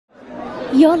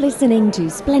You're listening to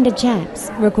Splendid Chaps,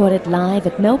 recorded live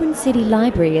at Melbourne City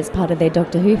Library as part of their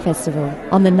Doctor Who Festival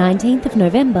on the 19th of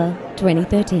November,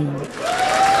 2013. It's time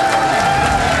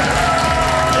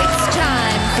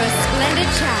for Splendid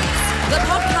Chats, the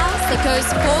podcast that goes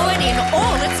forward in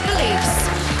all its beliefs.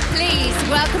 Please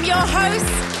welcome your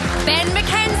hosts, Ben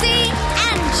McKenzie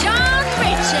and John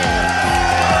Richard.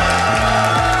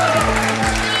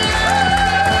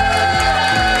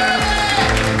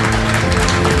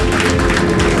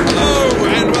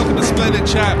 Splendid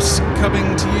Chaps,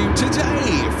 coming to you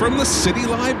today from the City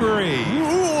Library.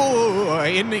 Ooh,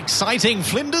 in exciting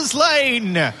Flinders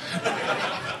Lane.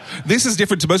 This is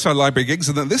different to most of our library gigs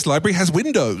in that this library has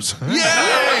windows. Yay!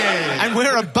 And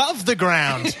we're above the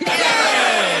ground.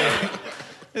 Yay!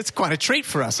 It's quite a treat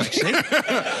for us, actually.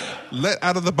 Let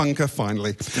out of the bunker,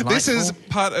 finally. This is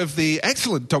part of the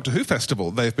excellent Doctor Who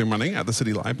Festival they've been running at the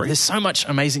City Library. There's so much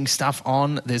amazing stuff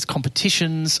on. There's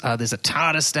competitions. There's a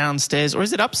TARDIS downstairs. Or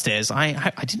is it upstairs? I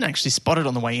didn't actually spot it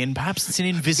on the way in. Perhaps it's in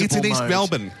invisible It's in East mode.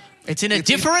 Melbourne. It's in a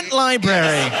different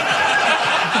library.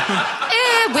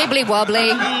 Wibbly wobbly.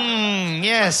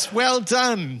 Yes, well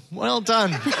done. Well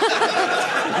done.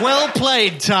 Well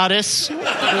played, TARDIS.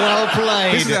 Well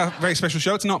played. This is a very special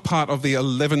show. It's not part of the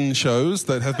 11 shows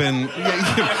that have been...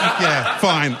 Yeah,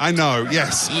 fine, I know,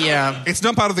 yes. Yeah. It's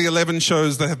not part of the 11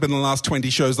 shows that have been the last 20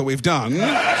 shows that we've done.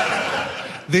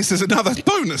 This is another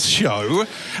bonus show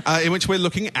in which we're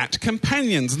looking at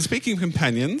companions. And speaking of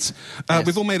companions, yes.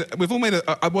 we've all made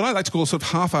what I like to call a sort of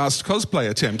half-assed cosplay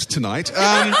attempt tonight.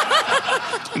 I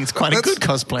think it's quite a good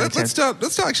cosplay attempt.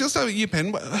 Let's start with you,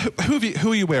 Pen.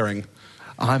 Who are you wearing?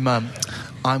 I'm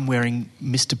wearing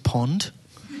Mr. Pond.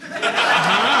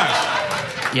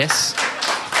 Yes.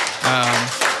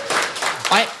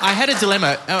 I had a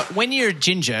dilemma. When you're a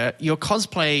ginger, your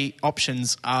cosplay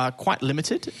options are quite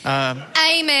limited.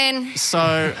 Amen.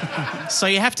 So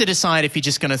you have to decide if you're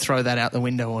just going to throw that out the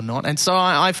window or not. And so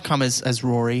I've come as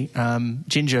Rory,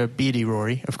 ginger beardy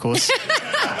Rory, of course.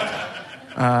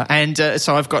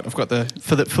 So I've got for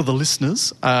the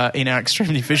listeners in our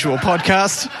extremely visual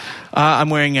podcast, I'm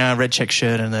wearing a red check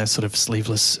shirt and a sort of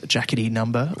sleeveless jackety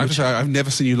number. I've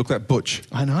never seen you look that butch.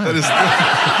 I know. That is...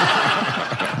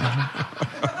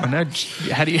 I know.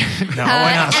 How do you? No, I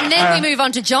won't ask. And then we move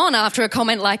on to John after a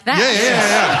comment like that.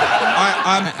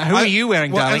 Yeah. Who are you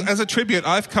wearing, darling? As a tribute,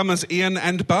 I've come as Ian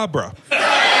and Barbara.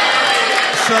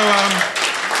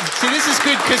 See, this is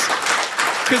good because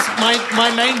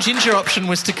my main ginger option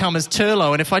was to come as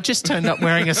Turlo, and if I just turned up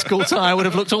wearing a school tie, I would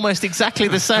have looked almost exactly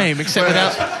the same, except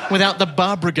without the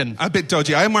Barbrigan. A bit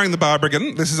dodgy. I am wearing the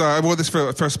Barbrigan. I wore this for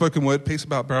a spoken word piece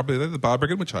about Barbara, the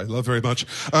Barbrigan, which I love very much.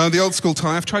 The old school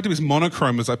tie. I've tried to be as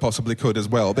monochrome as I possibly could as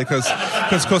well, because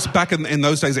of course, back in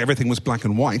those days, everything was black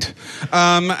and white.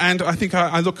 And I think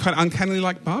I look kind of uncannily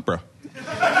like Barbara.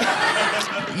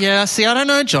 Yeah, see, I don't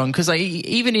know, John, because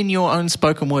even in your own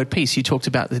spoken word piece, you talked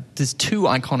about there's two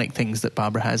iconic things that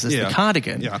Barbara has. There's the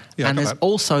cardigan, and there's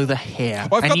also the hair.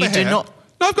 Oh, I've got you the hair. do not...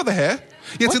 No, I've got the hair.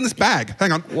 Yeah, it's in this bag.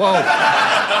 Hang on. Whoa.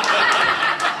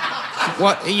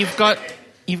 What, you've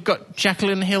got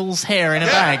Jacqueline Hill's hair in a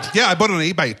bag? Yeah, I bought it on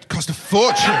eBay. It cost a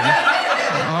fortune.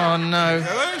 Oh, no.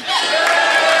 Hello?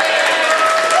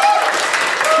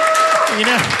 You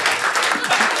know...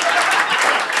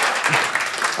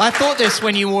 I thought this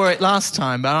when you wore it last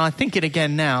time, but I think it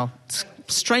again now. It's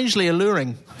strangely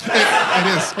alluring.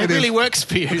 It is. It really works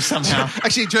for you somehow.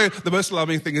 Actually, Joe, the most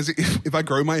alarming thing is if I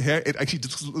grow my hair, it actually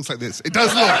just looks like this. It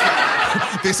does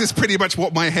look. This is pretty much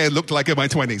what my hair looked like in my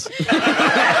 20s.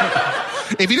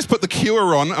 If you just put the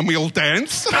Cure on and we all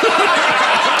dance...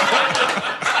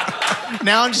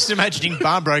 Now I'm just imagining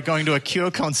Barbara going to a Cure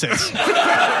concert.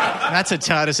 That's a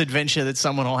TARDIS adventure that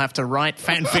someone will have to write,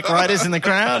 fanfic writers in the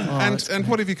crowd. And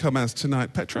what have you come as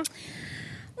tonight, Petra?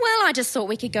 Well, I just thought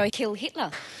we could go kill Hitler.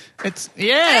 That's right.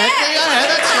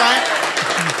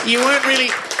 You weren't really...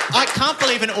 I can't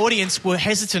believe an audience were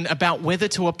hesitant about whether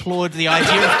to applaud the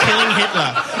idea of killing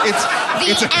Hitler.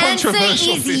 It's a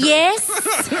controversial answer is theory.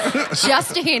 yes.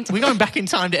 Just a hint. We're going back in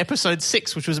time to episode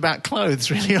 6, which was about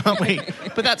clothes, really, aren't we?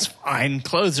 But that's fine.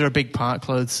 Clothes are a big part.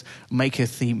 Clothes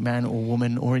maketh the man or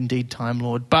woman, or indeed Time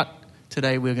Lord. But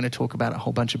today we're going to talk about a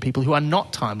whole bunch of people who are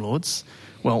not Time Lords.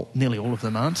 Well, nearly all of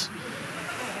them aren't.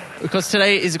 Because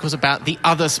today is, of course, about the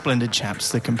other Splendid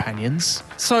Chaps, the companions.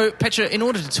 So, Petra, in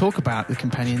order to talk about the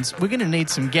companions, we're going to need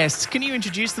some guests. Can you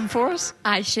introduce them for us?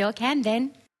 I sure can,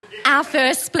 then. Our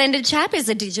first splendid chap is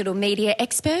a digital media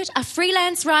expert, a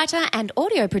freelance writer and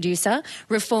audio producer,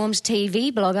 reformed TV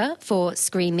blogger for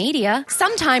Screen Media,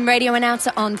 sometime radio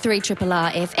announcer on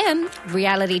 3RRR FM,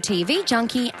 reality TV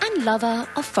junkie and lover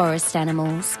of forest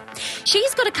animals.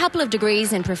 She's got a couple of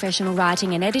degrees in professional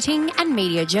writing and editing and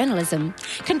media journalism,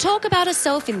 can talk about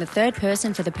herself in the third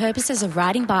person for the purposes of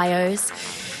writing bios,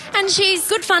 and she's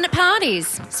good fun at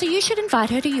parties, so you should invite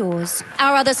her to yours.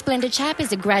 Our other splendid chap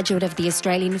is a graduate of the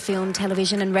Australian Film,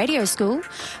 Television and Radio School,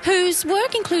 whose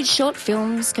work includes short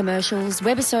films, commercials,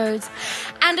 webisodes,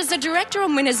 and as a director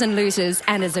on Winners and Losers,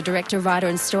 and as a director, writer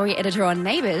and story editor on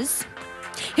Neighbours.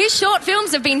 His short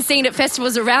films have been seen at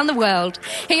festivals around the world.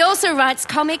 He also writes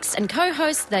comics and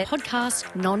co-hosts the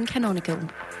podcast Non-Canonical.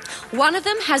 One of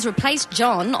them has replaced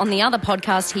John on the other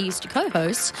podcast he used to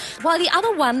co-host, while the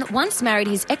other one once married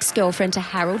his ex-girlfriend to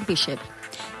Harold Bishop.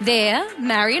 They're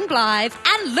Marion Blythe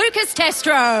and Lucas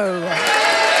Testro.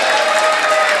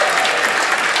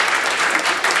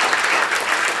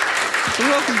 So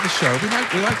welcome to the show.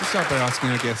 We like to start by asking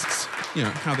our guests,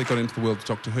 how they got into the world of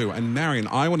Doctor Who. And Marion,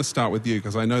 I want to start with you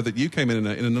because I know that you came in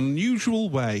an unusual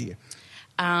way.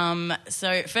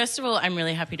 So first of all, I'm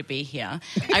really happy to be here.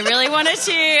 I really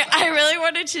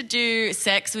wanted to do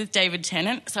sex with David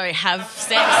Tennant. Sorry, have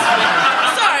sex with...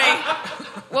 Sorry.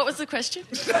 What was the question?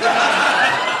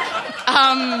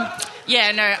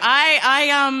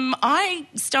 I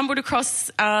stumbled across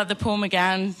the Paul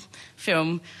McGann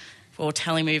film or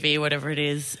telemovie, whatever it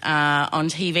is, on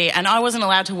TV. And I wasn't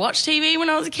allowed to watch TV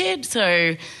when I was a kid,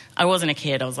 so I wasn't a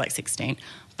kid. I was like 16.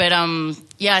 But,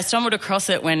 I stumbled across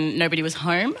it when nobody was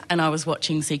home and I was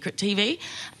watching Secret TV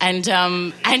and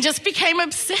just became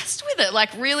obsessed with it, like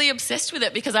really obsessed with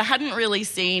it because I hadn't really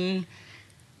seen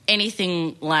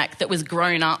anything like that was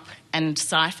grown up and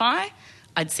sci-fi.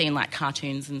 I'd seen like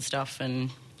cartoons and stuff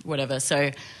and whatever. So,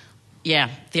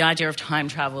 yeah, the idea of time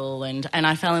travel and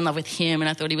I fell in love with him and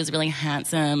I thought he was really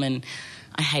handsome and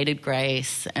I hated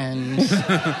Grace and... But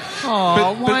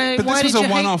this was a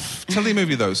one-off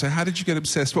telemovie, though, so how did you get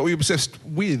obsessed? What were you obsessed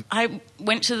with? I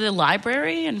went to the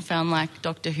library and found, like,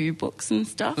 Doctor Who books and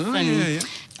stuff.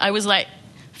 I was, like,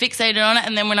 fixated on it,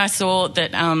 and then when I saw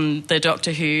that the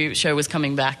Doctor Who show was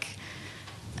coming back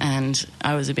and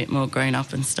I was a bit more grown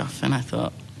up and stuff, and I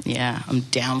thought, yeah, I'm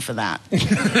down for that.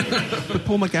 But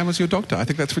Paul McGann was your doctor. I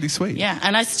think that's really sweet. Yeah,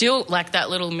 and I still, like, that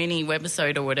little mini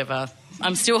webisode or whatever...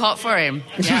 I'm still hot for him.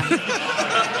 Yeah.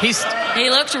 He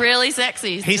looked really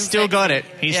sexy. He's still got it.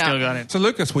 He's still got it. So,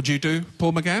 Lucas, would you do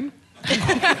Paul McGann?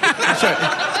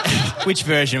 Which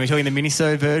version? Are we talking the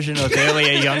minisode version or the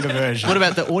earlier, younger version? What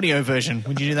about the audio version?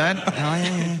 Would you do that? Oh,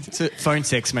 yeah. So, phone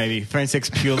sex, maybe. Phone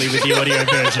sex purely with the audio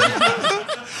version.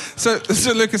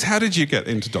 So, Lucas, how did you get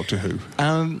into Doctor Who?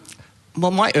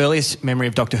 Well, my earliest memory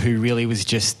of Doctor Who really was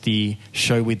just the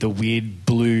show with the weird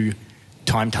blue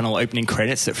time tunnel opening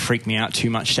credits that freaked me out too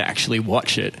much to actually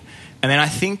watch it. And then I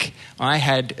think I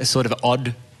had a sort of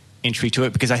odd entry to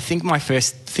it because I think my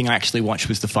first thing I actually watched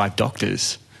was The Five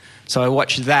Doctors. So I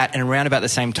watched that and around about the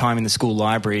same time in the school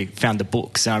library found the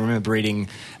books. And I remember reading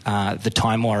The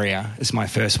Time Warrior as my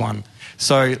first one.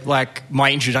 So, like,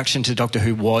 my introduction to Doctor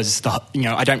Who was,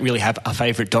 I don't really have a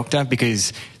favourite doctor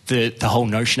because the whole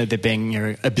notion of there being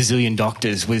a bazillion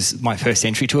doctors was my first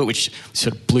entry to it, which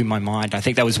sort of blew my mind. I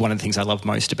think that was one of the things I loved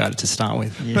most about it to start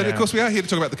with. Yeah. But, of course, we are here to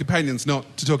talk about the companions,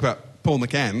 not to talk about Paul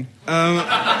McGann. And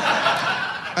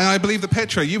I believe that,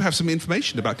 Petra, you have some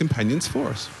information about companions for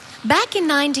us. Back in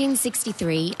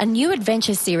 1963, a new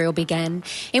adventure serial began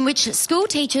in which school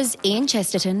teachers Ian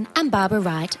Chesterton and Barbara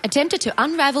Wright attempted to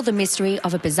unravel the mystery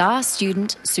of a bizarre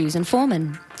student, Susan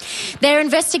Foreman. Their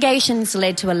investigations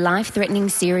led to a life-threatening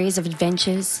series of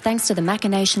adventures thanks to the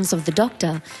machinations of the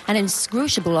Doctor, an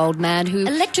inscrutable old man who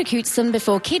electrocutes them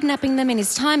before kidnapping them in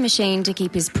his time machine to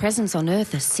keep his presence on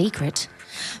Earth a secret.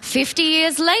 50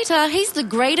 years later, he's the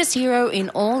greatest hero in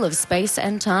all of space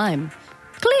and time.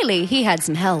 Clearly, he had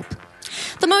some help.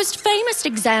 The most famous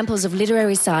examples of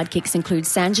literary sidekicks include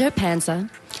Sancho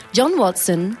Panza, John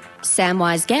Watson,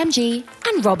 Samwise Gamgee,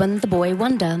 and Robin the Boy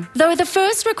Wonder. Though the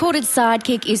first recorded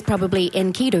sidekick is probably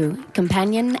Enkidu,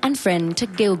 companion and friend to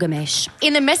Gilgamesh.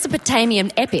 In the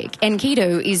Mesopotamian epic,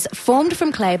 Enkidu is formed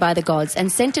from clay by the gods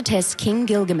and sent to test King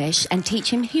Gilgamesh and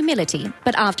teach him humility.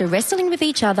 But after wrestling with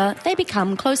each other, they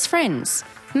become close friends.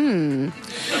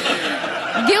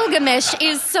 Gilgamesh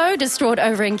is so distraught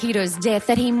over Enkidu's death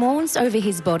that he mourns over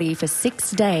his body for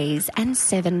 6 days and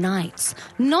 7 nights,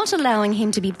 not allowing him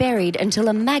to be buried until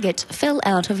a maggot fell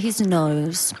out of his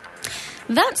nose.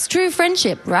 That's true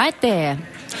friendship right there.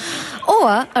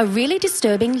 Or a really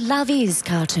disturbing Love Is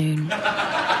cartoon.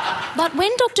 But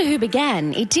when Doctor Who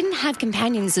began, it didn't have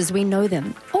companions as we know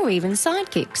them, or even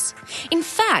sidekicks. In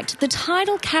fact, the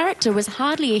title character was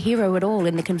hardly a hero at all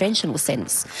in the conventional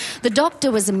sense. The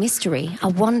Doctor was a mystery, a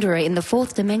wanderer in the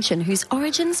fourth dimension whose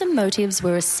origins and motives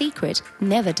were a secret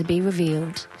never to be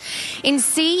revealed. In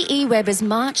C. E. Weber's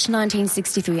March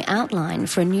 1963 outline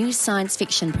for a new science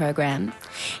fiction program,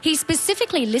 he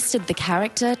specifically listed the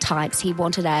character types he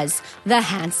wanted as the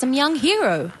handsome young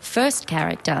hero, first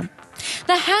character.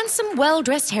 The handsome,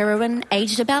 well-dressed heroine,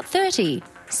 aged about 30,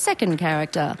 second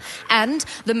character. And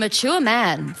the mature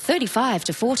man, 35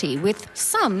 to 40, with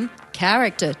some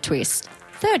character twist,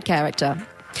 third character.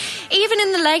 Even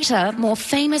in the later, more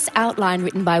famous outline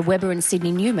written by Weber and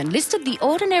Sidney Newman listed the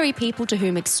ordinary people to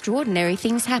whom extraordinary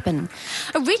things happen,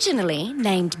 originally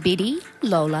named Biddy,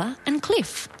 Lola and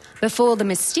Cliff, before the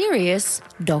mysterious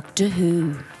Doctor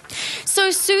Who.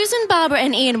 So Susan, Barbara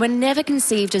and Ian were never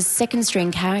conceived as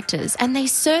second-string characters, and they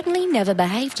certainly never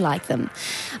behaved like them.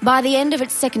 By the end of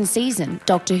its second season,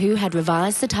 Doctor Who had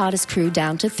revised the TARDIS crew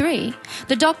down to 3.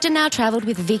 The Doctor now travelled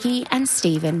with Vicky and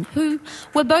Stephen, who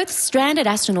were both stranded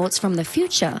astronauts from the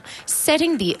future,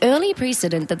 setting the early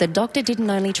precedent that the Doctor didn't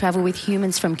only travel with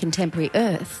humans from contemporary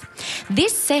Earth.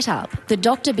 This setup, the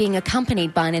Doctor being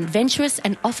accompanied by an adventurous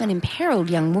and often imperilled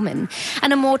young woman,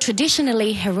 and a more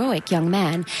traditionally heroic young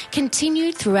man,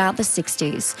 continued throughout the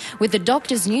 60s, with the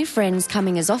Doctor's new friends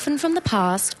coming as often from the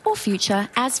past or future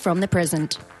as from the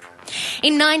present.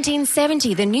 In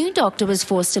 1970, the new Doctor was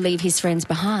forced to leave his friends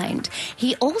behind.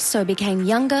 He also became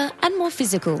younger and more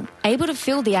physical, able to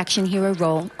fill the action hero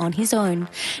role on his own,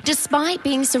 despite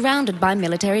being surrounded by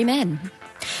military men.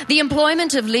 The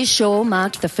employment of Liz Shaw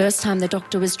marked the first time the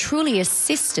Doctor was truly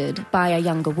assisted by a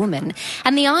younger woman,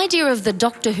 and the idea of the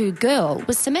Doctor Who girl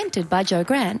was cemented by Jo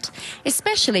Grant,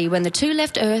 especially when the two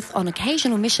left Earth on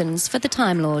occasional missions for the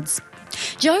Time Lords.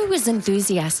 Jo was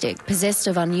enthusiastic, possessed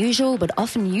of unusual but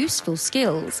often useful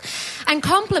skills, and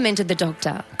complimented the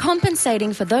Doctor,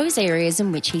 compensating for those areas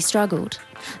in which he struggled.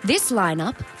 This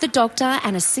lineup, the Doctor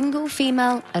and a single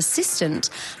female assistant,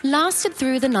 lasted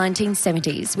through the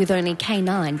 1970s, with only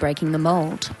K9 breaking the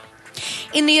mould.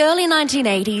 In the early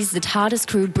 1980s, the TARDIS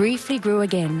crew briefly grew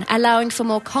again, allowing for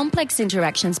more complex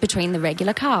interactions between the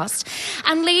regular cast,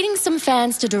 and leading some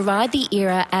fans to deride the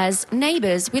era as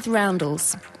neighbours with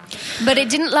roundels. But it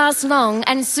didn't last long,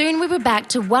 and soon we were back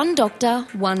to one Doctor,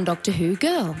 one Doctor Who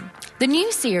girl. The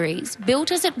new series, built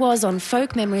as it was on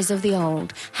folk memories of the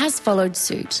old, has followed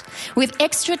suit, with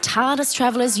extra TARDIS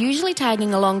travellers usually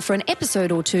tagging along for an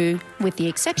episode or two, with the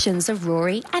exceptions of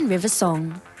Rory and River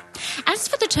Song. As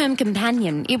for the term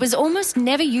companion, it was almost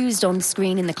never used on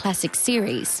screen in the classic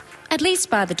series, at least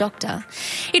by the Doctor.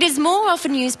 It is more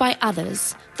often used by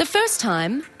others, the first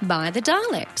time by the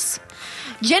Daleks.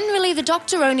 Generally, the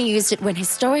Doctor only used it when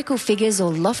historical figures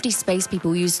or lofty space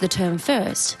people used the term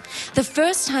first. The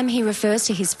first time he refers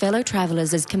to his fellow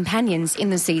travellers as companions in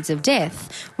The Seeds of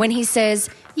Death, when he says,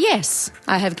 "Yes,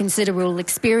 I have considerable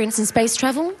experience in space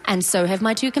travel, and so have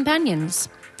my two companions."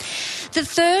 The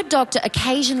third Doctor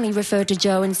occasionally referred to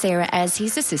Jo and Sarah as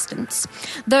his assistants,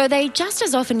 though they just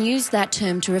as often used that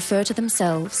term to refer to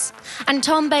themselves. And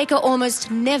Tom Baker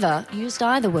almost never used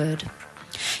either word.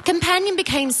 Companion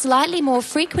became slightly more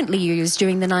frequently used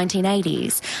during the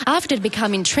 1980s, after it had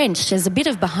become entrenched as a bit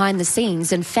of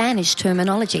behind-the-scenes and fanish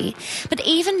terminology. But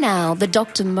even now, the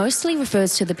Doctor mostly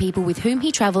refers to the people with whom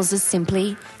he travels as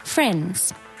simply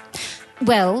friends.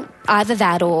 Well, either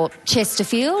that or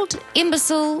Chesterfield,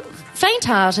 imbecile,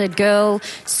 faint-hearted girl,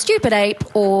 stupid ape,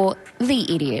 or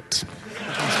the idiot.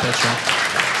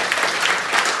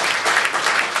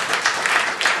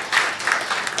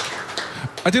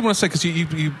 I did want to say, because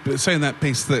you say in that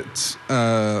piece that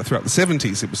throughout the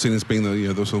 70s it was seen as being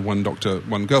the sort of one Doctor,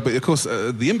 one girl, but of course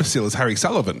the imbecile is Harry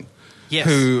Sullivan, yes,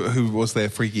 who was there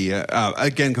for a year,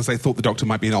 again because they thought the Doctor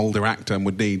might be an older actor and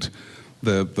would need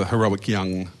the heroic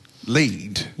young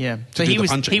lead. Yeah, so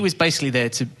he was basically there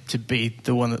to be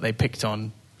the one that they picked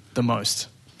on the most.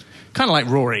 Kind of like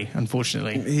Rory,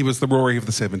 unfortunately. He was the Rory of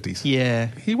the 70s. Yeah.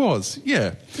 He was,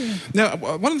 yeah. Now,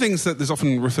 one of the things that is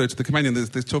often referred to the companion,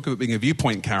 there's talk of it being a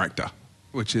viewpoint character,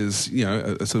 which is,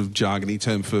 a sort of jargony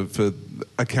term for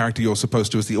a character you're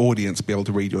supposed to, as the audience, be able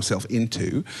to read yourself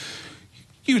into.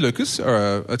 You, Lucas,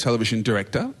 are a television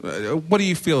director. What do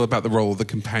you feel about the role of the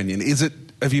companion? Is it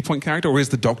a viewpoint character, or is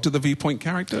the Doctor the viewpoint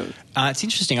character? It's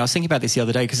interesting. I was thinking about this the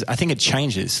other day because I think it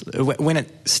changes. When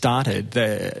it started,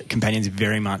 the companion's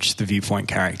very much the viewpoint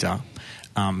character.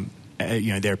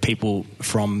 There are people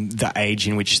from the age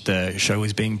in which the show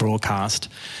was being broadcast.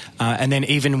 And then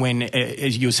even when,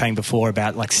 as you were saying before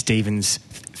about like Stephen's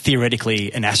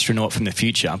theoretically an astronaut from the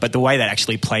future, but the way that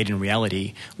actually played in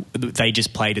reality, they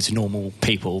just played as normal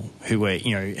people who were,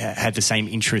 had the same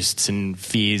interests and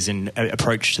fears and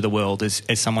approach to the world as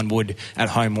someone would at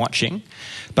home watching.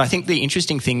 But I think the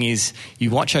interesting thing is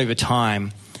you watch over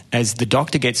time, as the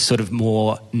Doctor gets sort of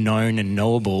more known and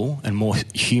knowable and more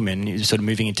human, sort of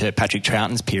moving into Patrick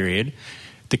Troughton's period,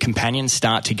 the companions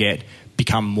start to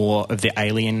become more of the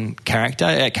alien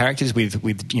characters.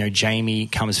 With Jamie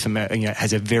comes from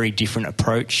has a very different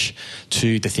approach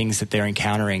to the things that they're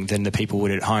encountering than the people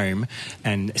would at home,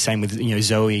 and same with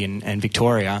Zoe and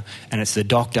Victoria. And it's the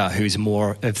Doctor who's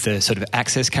more of the sort of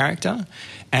access character,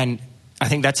 and I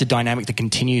think that's a dynamic that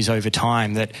continues over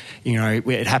time, that,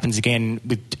 it happens again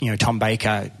with, Tom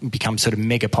Baker becomes sort of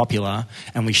mega popular,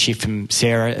 and we shift from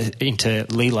Sarah into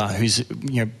Leela, who's,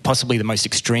 possibly the most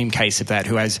extreme case of that,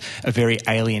 who has a very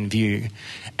alien view.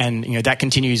 And, that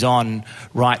continues on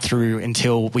right through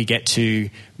until we get to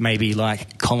maybe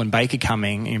like Colin Baker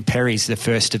coming, and Perry's the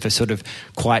first of a sort of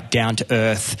quite down to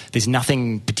earth. There's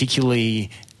nothing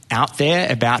particularly out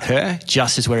there about her,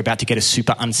 just as we're about to get a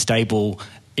super unstable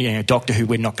Doctor who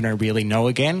we're not going to really know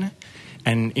again.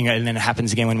 And and then it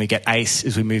happens again when we get Ace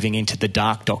as we're moving into the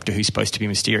Dark Doctor, who's supposed to be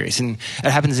mysterious. And it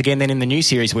happens again then in the new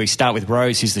series where we start with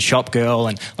Rose, who's the shop girl,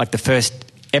 and like the first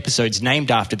episode's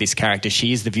named after this character.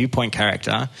 She is the viewpoint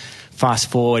character. Fast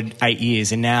forward 8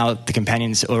 years, and now the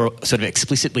companions are sort of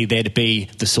explicitly there to be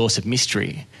the source of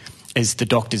mystery as the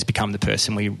Doctors become the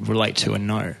person we relate to and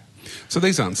know. So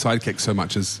these aren't sidekicks so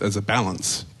much as a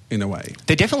balance, in a way.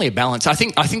 They're definitely a balance. I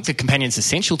think the companion's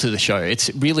essential to the show.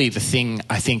 It's really the thing,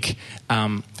 I think,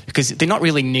 because they're not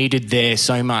really needed there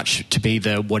so much to be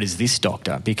the what is this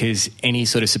Doctor, because any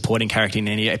sort of supporting character in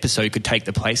any episode could take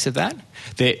the place of that.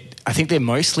 I think they're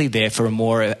mostly there for a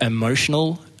more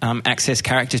emotional access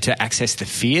character to access the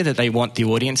fear that they want the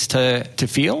audience to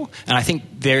feel. And I think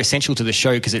they're essential to the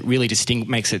show because it really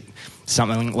makes it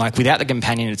something like, without the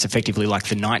companion, it's effectively like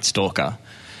the Night Stalker.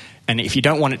 And if you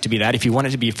don't want it to be that, if you want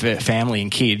it to be for family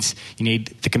and kids, you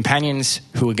need the companions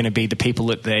who are going to be the people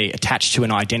that they attach to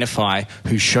and identify,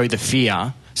 who show the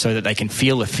fear so that they can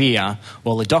feel the fear,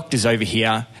 while the Doctor's over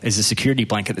here as a security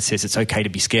blanket that says it's okay to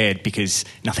be scared because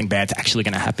nothing bad's actually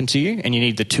going to happen to you. And you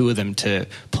need the two of them to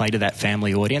play to that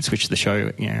family audience, which the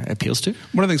show appeals to.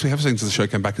 One of the things we have seen since the show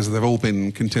came back is that they've all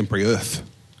been contemporary Earth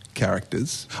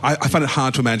characters. I find it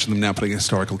hard to imagine them now playing a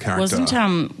historical character.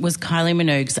 Was Kylie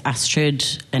Minogue's Astrid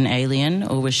an alien,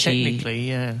 or was she? Technically,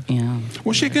 yeah.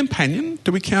 Was she a companion?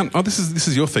 Do we count? Oh, this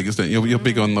is your thing, isn't it? You're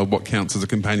big on what counts as a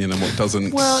companion and what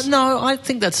doesn't. Well, no, I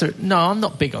think no, I'm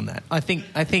not big on that. I think.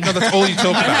 No, that's all you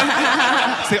talk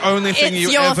about. It's the only thing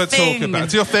you ever talk about.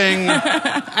 It's your thing.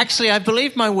 Actually, I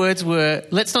believe my words were,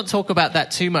 let's not talk about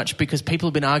that too much because people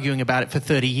have been arguing about it for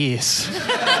 30 years.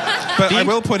 But I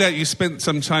will point out you spent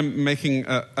some time making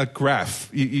a graph.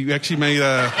 You actually made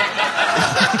a...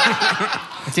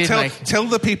 Tell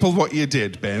the people what you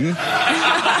did, Ben.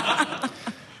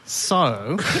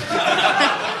 So,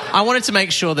 I wanted to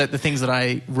make sure that the things that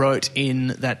I wrote in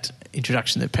that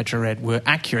introduction that Petra read were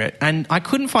accurate. And I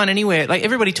couldn't find anywhere... Like,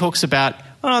 everybody talks about,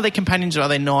 are they companions or are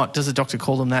they not? Does the Doctor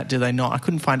call them that? Do they not? I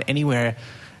couldn't find anywhere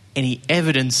any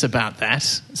evidence about that.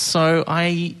 So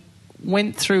I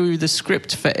went through the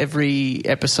script for every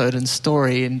episode and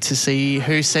story and to see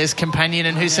who says companion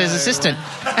and who says assistant.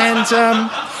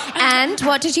 And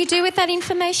what did you do with that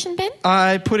information, Ben?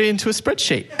 I put it into a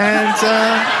spreadsheet. And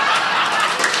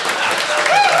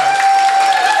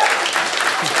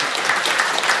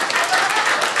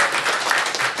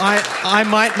I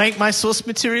might make my source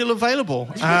material available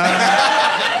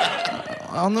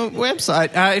on the website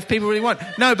if people really want.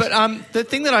 No, but the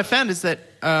thing that I found is that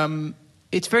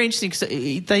it's very interesting because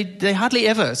they hardly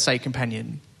ever say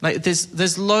companion. Like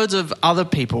there's loads of other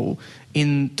people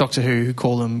in Doctor Who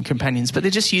call them companions, but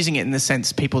they're just using it in the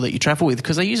sense people that you travel with,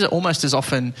 because they use it almost as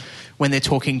often when they're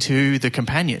talking to the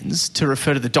companions to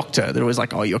refer to the Doctor. They're always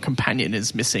like, "Oh, your companion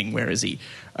is missing. Where is he?"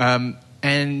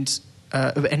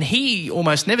 And he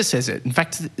almost never says it. In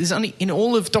fact, there's only in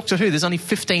all of Doctor Who, there's only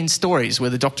 15 stories where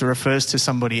the Doctor refers to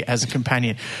somebody as a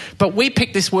companion. But we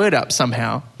picked this word up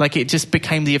somehow. Like, it just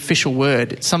became the official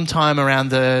word sometime around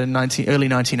the early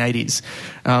 1980s,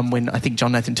 when I think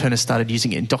John Nathan Turner started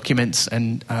using it in documents,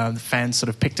 and the fans sort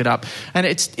of picked it up. And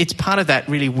it's part of that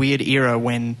really weird era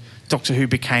when Doctor Who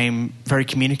became very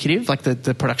communicative. Like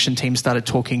the production team started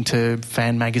talking to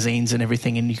fan magazines and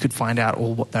everything, and you could find out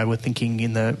all what they were thinking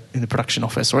in the production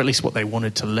office, or at least what they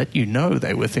wanted to let you know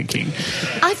they were thinking.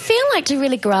 I feel like to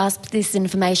really grasp this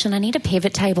information, I need a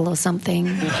pivot table or something.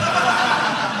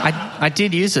 I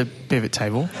did use a pivot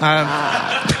table.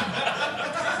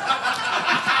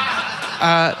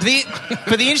 But the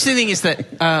interesting thing is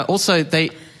that also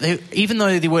they, even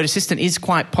though the word assistant is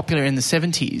quite popular in the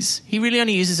 70s, he really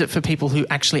only uses it for people who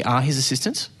actually are his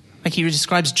assistants. Like, he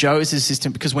describes Jo as his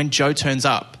assistant because when Jo turns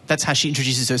up, that's how she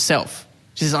introduces herself.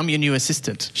 She says, I'm your new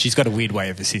assistant. She's got a weird way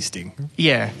of assisting.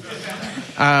 Yeah.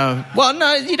 Well, no,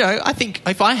 I think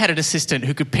if I had an assistant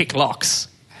who could pick locks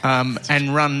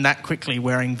and run that quickly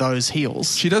wearing those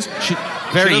heels... She does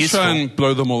try and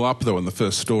blow them all up, though, in the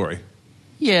first story.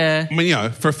 Yeah. I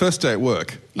mean, for a first day at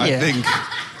work, I think...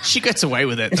 She gets away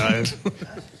with it, though.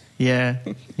 Yeah.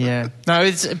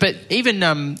 No, but even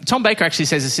Tom Baker actually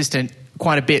says assistant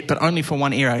quite a bit, but only for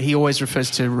one era. He always refers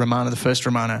to Romana, the first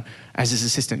Romana, as his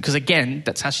assistant. Because, again,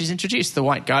 that's how she's introduced. The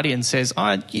White Guardian says,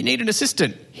 you need an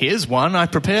assistant. Here's one I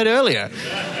prepared earlier.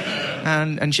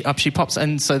 And up she pops.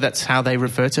 And so that's how they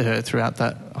refer to her throughout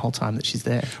that whole time that she's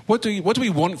there. What do we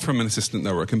want from an assistant,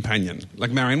 though, or a companion? Like,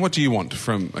 Marion, what do you want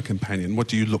from a companion? What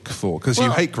do you look for? Because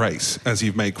you hate Grace, as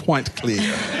you've made quite clear.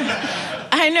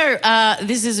 I know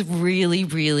this is really,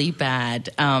 really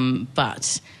bad,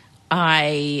 but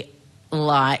I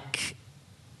like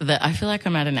I feel like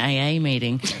I'm at an AA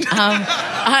meeting.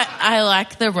 I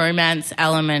like the romance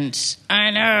element. I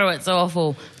know it's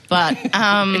awful, but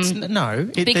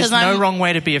there's no wrong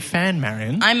way to be a fan,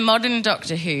 Marion. I'm modern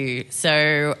Doctor Who,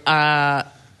 so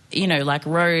like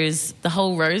Rose, the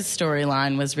whole Rose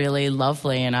storyline was really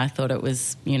lovely, and I thought it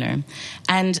was,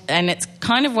 and it's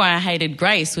kind of why I hated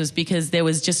Grace, was because there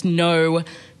was just no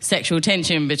sexual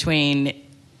tension between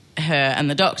her and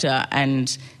the Doctor,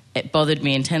 and it bothered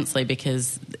me intensely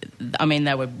because, I mean,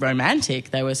 they were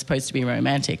romantic. They were supposed to be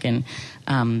romantic, and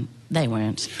they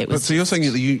weren't. So you're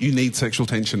saying that you need sexual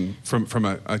tension from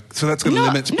a so that's going to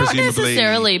limit, presumably... Not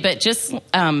necessarily, but just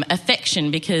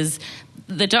affection, because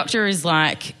the Doctor is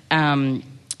like,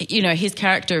 his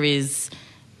character is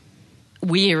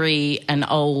weary and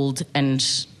old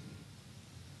and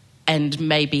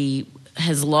maybe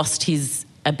has lost his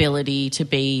ability to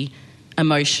be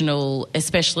emotional,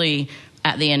 especially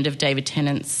at the end of David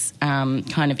Tennant's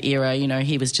kind of era.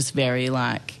 He was just very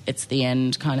like, it's the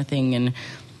end kind of thing.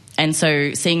 And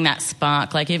so seeing that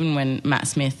spark, like even when Matt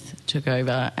Smith took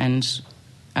over and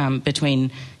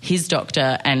between his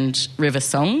Doctor and River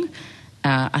Song,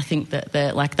 I think that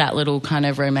that little kind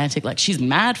of romantic, like she's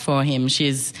mad for him.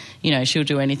 She's, she'll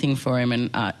do anything for him,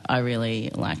 and I really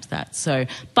liked that. So,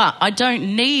 but I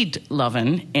don't need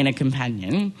Lovin in a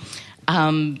companion.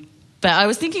 But I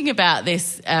was thinking about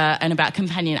this and about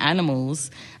companion animals,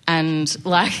 and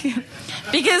like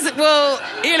because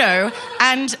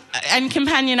and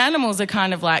companion animals are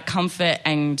kind of like comfort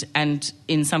and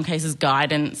in some cases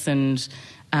guidance and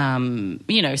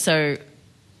so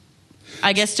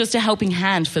I guess just a helping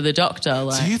hand for the Doctor.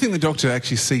 So you think the Doctor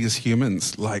actually sees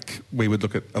humans like we would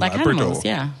look at a like Labrador? Animals,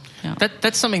 yeah.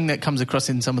 That's something that comes across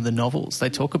in some of the novels. They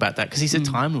talk about that because he's a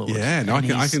Time Lord. Yeah, no,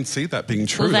 I can see that being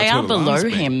true. Well, they That's are below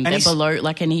him. They're below,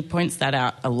 and he points that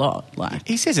out a lot. Like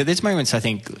he says it. There's moments, I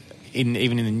think, even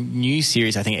in the new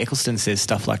series, I think Eccleston says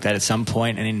stuff like that at some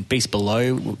point, and in Beast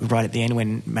Below, right at the end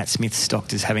when Matt Smith's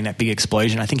Doctor's having that big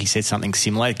explosion, I think he said something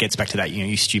similar. It gets back to that,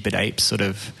 you stupid apes sort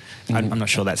of. I'm not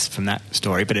sure that's from that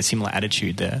story, but a similar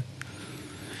attitude there.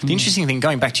 The interesting thing,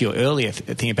 going back to your earlier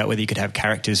thing about whether you could have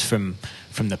characters from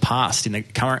the past in the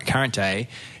current day,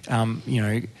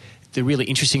 the really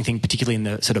interesting thing, particularly in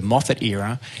the sort of Moffat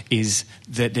era, is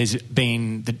that there's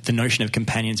been the notion of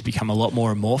companions become a lot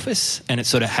more amorphous, and it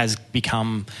sort of has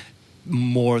become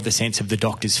more of the sense of the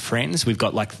Doctor's friends. We've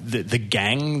got like the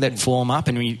gang that form up,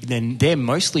 and then they're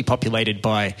mostly populated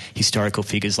by historical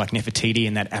figures like Nefertiti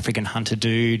and that African hunter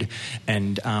dude,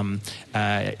 and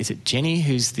is it Jenny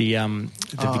who's the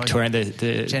Victorian,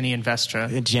 the Jenny and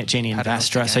Vastra, Jenny and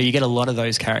Vastra. So you get a lot of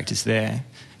those characters there.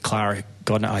 Clara,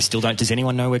 God, I still don't. Does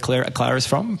anyone know where Clara's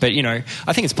from? But I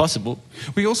think it's possible.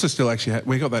 We also still actually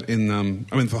we got that in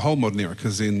the whole modern era,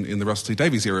 because in the Russell T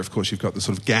Davies era, of course, you've got the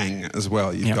sort of gang as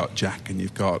well. You've got Jack and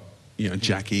you've got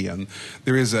Jackie, and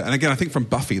there is and again I think from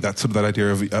Buffy that's sort of that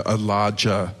idea of a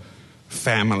larger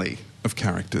family of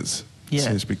characters.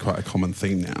 Seems to be quite a common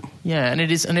theme now. Yeah, and it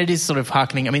is sort of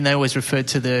hearkening. I mean, they always referred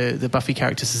to the Buffy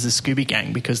characters as the Scooby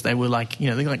Gang because they were like,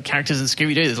 they're like characters in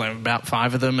Scooby-Doo. There's like about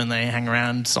 5 of them, and they hang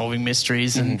around solving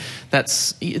mysteries. Mm-hmm. And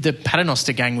that's the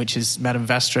Paternoster Gang, which is Madame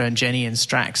Vastra and Jenny and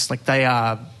Strax. Like they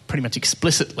are pretty much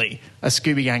explicitly a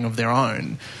Scooby Gang of their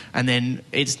own. And then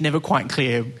it's never quite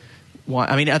clear why.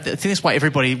 I mean, I think that's why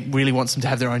everybody really wants them to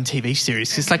have their own TV series.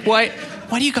 'Cause it's like, why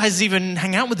do you guys even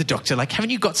hang out with the Doctor? Like,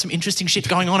 haven't you got some interesting shit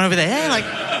going on over there? Like,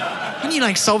 Aren't you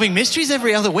like solving mysteries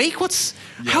every other week? How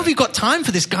have you got time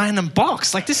for this guy in a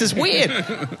box? Like, this is weird.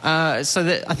 I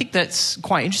think that's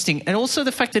quite interesting. And also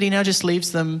the fact that he now just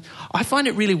leaves them, I find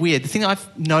it really weird. The thing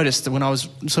I've noticed when I was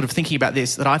sort of thinking about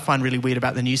this that I find really weird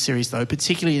about the new series, though,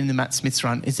 particularly in the Matt Smith's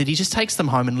run, is that he just takes them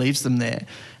home and leaves them there.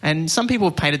 And some people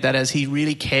have painted that as he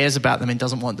really cares about them and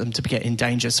doesn't want them to get in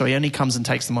danger. So he only comes and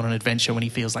takes them on an adventure when he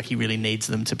feels like he really needs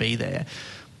them to be there.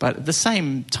 But at the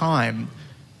same time,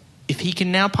 if he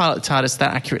can now pilot the TARDIS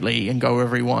that accurately and go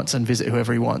wherever he wants and visit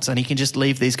whoever he wants, and he can just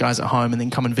leave these guys at home and then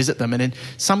come and visit them, and in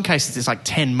some cases it's like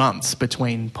 10 months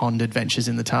between Pond adventures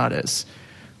in the TARDIS,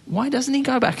 why doesn't he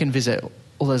go back and visit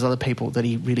all those other people that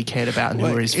he really cared about and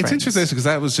who were his friends? It's interesting because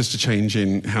that was just a change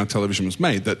in how television was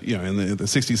made, that, you know, in the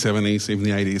 60s, 70s, even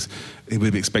the 80s, it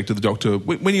would be expected the Doctor,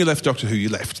 when you left Doctor Who, you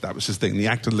left. That was just the thing. The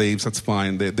actor leaves, that's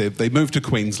fine. They moved to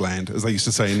Queensland, as they used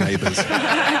to say in Neighbours.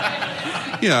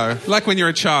 You know, like when you're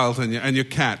a child and your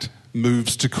cat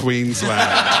moves to Queensland.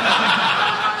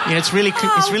 Yeah, it's really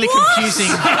confusing.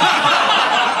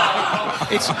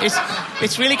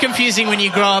 It's really confusing when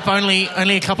you grow up only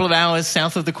a couple of hours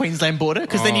south of the Queensland border,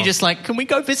 because then you're just like, can we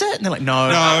go visit? And they're like, no.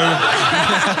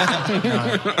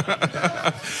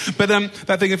 But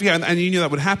that thing of, and you knew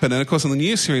that would happen. And of course, in the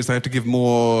new series, they have to give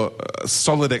more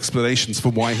solid explanations for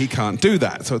why he can't do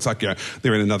that. So it's like,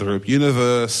 they're in another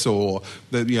universe, or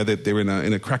they're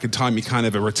in a crack in time you can't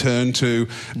ever return to.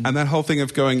 And that whole thing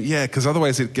of going, because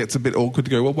otherwise it gets a bit awkward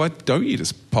to go, well, why don't you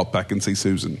just pop back and see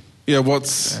Susan?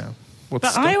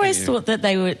 But I always thought that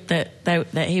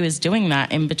that he was doing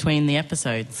that in between the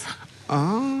episodes.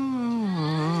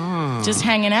 Oh. Just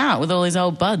hanging out with all his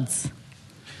old buds.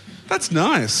 That's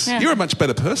nice. Yeah. You're a much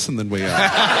better person than we are.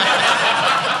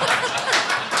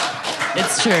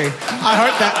 It's true.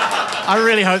 I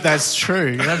really hope that's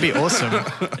true. That'd be awesome.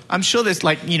 I'm sure there's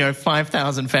 5,000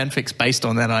 fanfics based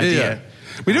on that idea. Yeah.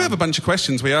 We do have a bunch of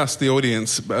questions. We asked the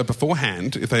audience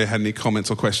beforehand if they had any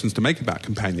comments or questions to make about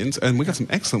companions, and we got some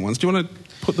excellent ones. Do you want to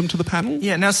put them to the panel?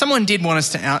 Yeah, now someone did want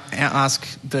us to ask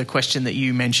the question that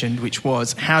you mentioned, which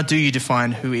was, how do you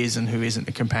define who is and who isn't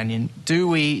a companion? Do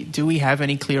we have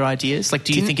any clear ideas? Like,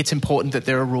 do you think it's important that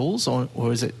there are rules, or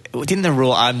is it... Within the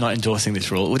rule, I'm not endorsing this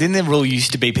rule. Within the rule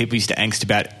used to be people used to angst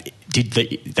about...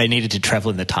 they needed to travel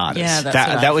in the TARDIS. Yeah,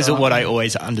 that was what I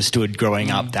always understood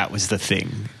growing up. That was the thing.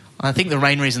 I think the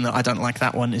main reason that I don't like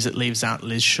that one is it leaves out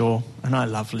Liz Shaw, and I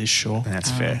love Liz Shaw. And that's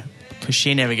fair. Because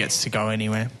she never gets to go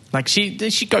anywhere. Like, she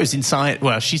goes inside...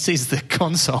 Well, she sees the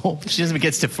console, but she never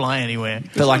gets to fly anywhere.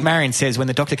 But like Marion says, when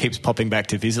the Doctor keeps popping back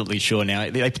to visit Liz Shaw now,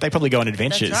 they probably go on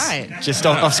adventures. That's right. Just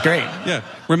off screen. Yeah.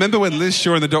 Remember when Liz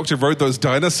Shaw and the Doctor rode those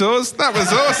dinosaurs? That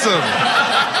was awesome.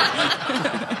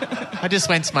 I just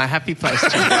went to my happy place.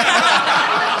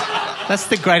 That's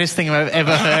the greatest thing I've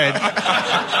ever heard.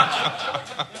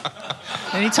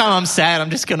 Anytime I'm sad, I'm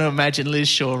just going to imagine Liz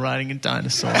Shaw riding a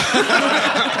dinosaur.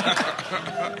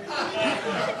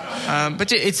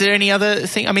 But is there any other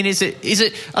thing? I mean, is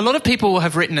it? A lot of people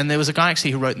have written, and there was a guy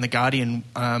actually who wrote in The Guardian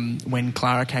when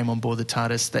Clara came on board the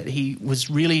TARDIS, that he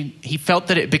felt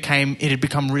that it had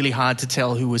become really hard to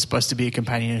tell who was supposed to be a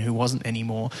companion and who wasn't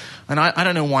anymore. And I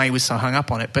don't know why he was so hung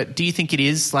up on it, but do you think it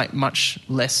is much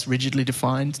less rigidly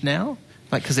defined now?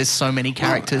 Because there's so many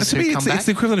characters who come back? It's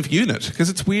the equivalent of UNIT, because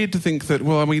it's weird to think that,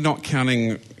 well, are we not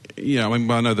counting... I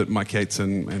know that Mike Yates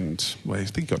and I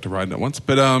think he got to ride it once,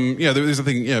 but there's a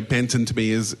thing. Benton to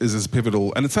me is as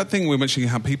pivotal, and it's that thing we're mentioning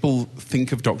how people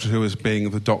think of Doctor Who as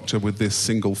being the Doctor with this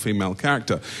single female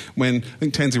character. When I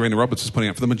think Tansy Rayner Roberts was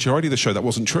pointing out, for the majority of the show that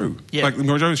wasn't true. Yeah. Like the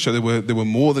majority of the show, there were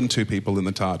more than two people in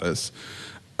the TARDIS,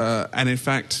 and in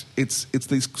fact, it's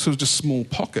these sort of just small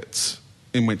pockets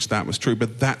in which that was true,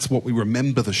 but that's what we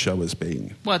remember the show as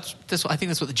being. Well, I think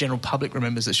that's what the general public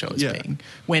remembers the show as being.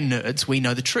 We're nerds, we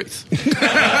know the truth.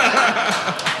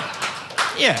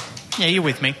 Yeah, you're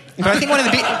with me. But I think one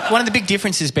of the big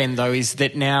differences, Ben, though, is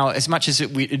that now, as much as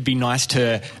it'd be nice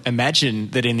to imagine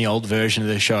that in the old version of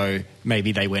the show,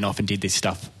 maybe they went off and did this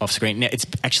stuff off screen. Now, it's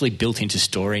actually built into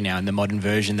story now in the modern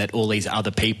version that all these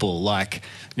other people, like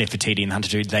Nefertiti and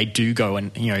Hunter, they do go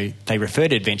and they refer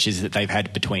to adventures that they've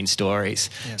had between stories.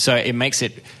 Yeah. So it makes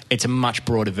it's a much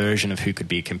broader version of who could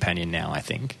be a companion now, I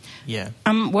think. Yeah.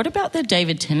 What about the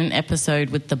David Tennant episode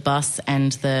with the bus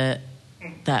and that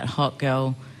hot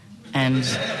girl? And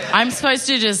I'm supposed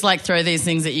to just throw these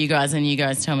things at you guys, and you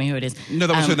guys tell me who it is. No,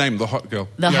 that was her name, the hot girl.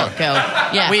 The hot girl.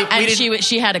 Yeah,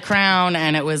 she had a crown,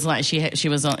 and it was like she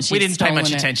was on. We didn't pay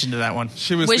much attention to that one.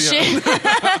 Was she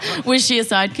a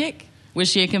sidekick? Was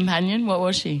she a companion? What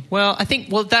was she? Well, I think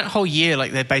that whole year,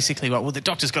 they're basically the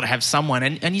Doctor's got to have someone,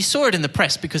 and you saw it in the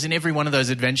press because in every one of those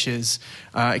adventures,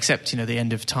 except the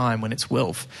end of time when it's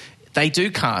Wilf. they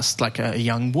do cast like a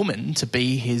young woman to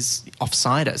be his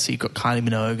offsider. So you've got Kylie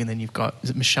Minogue, and then you've got, is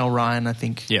it Michelle Ryan, I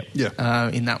think,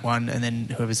 in that one, and then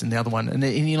whoever's in the other one. And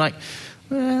you're like,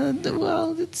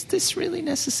 well, is this really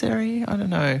necessary? I don't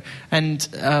know.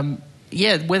 And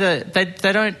whether they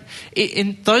don't.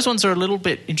 In those ones are a little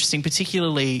bit interesting,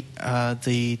 particularly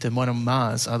the one on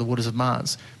Mars, the Waters of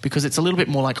Mars, because it's a little bit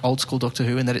more like old school Doctor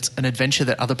Who in that it's an adventure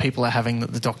that other people are having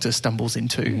that the Doctor stumbles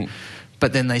into,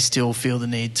 but then they still feel the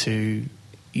need to,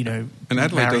 and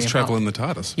Adelaide does travel in the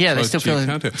TARDIS. Yeah, they so still feel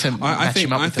I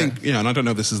think, and I don't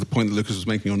know if this is the point that Lucas was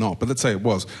making or not, but let's say it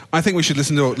was. I think we should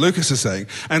listen to what Lucas is saying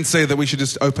and say that we should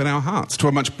just open our hearts to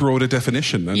a much broader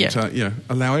definition and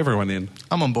allow everyone in.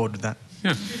 I'm on board with that.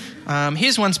 Yeah.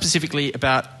 Here's one specifically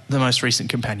about the most recent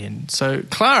companion. So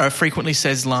Clara frequently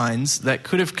says lines that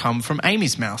could have come from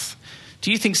Amy's mouth.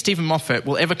 Do you think Stephen Moffat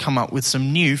will ever come up with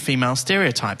some new female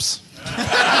stereotypes?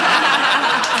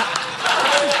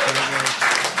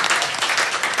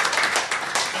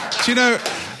 Do you know,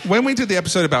 when we did the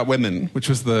episode about women, which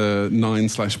was the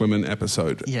 9/Women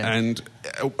episode, and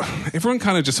everyone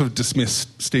kind of just sort of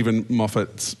dismissed Stephen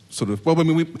Moffat's sort of,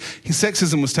 his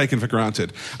sexism was taken for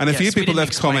granted. And a few people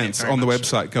left comments on the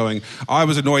website going, I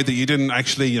was annoyed that you didn't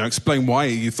actually, explain why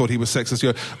you thought he was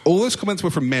sexist. All those comments were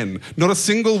from men. Not a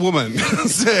single woman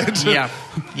said,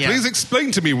 please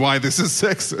explain to me why this is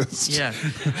sexist. Yeah.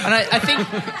 And I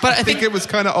think it was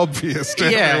kind of obvious to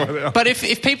everyone else. But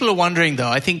if people are wondering, though,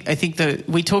 I think that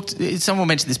we talked, someone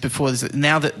mentioned this before, is that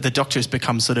now that the Doctor has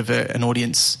become sort of an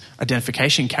audience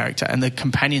identification character and the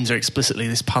companions are explicitly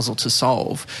this puzzle to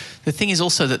solve, the thing is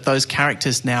also that those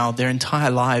characters now, their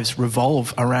entire lives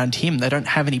revolve around him. They don't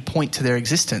have any point to their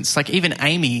existence. Like even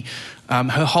Amy,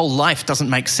 her whole life doesn't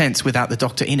make sense without the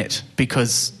Doctor in it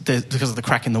because of the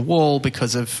crack in the wall,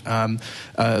 because of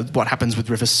what happens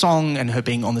with River's song and her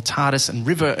being on the TARDIS, and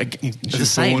River the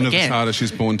same born again. Of the TARDIS,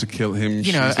 she's born to kill him.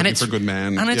 She's looking for a good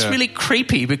man. And it's really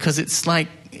creepy because it's like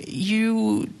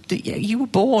you were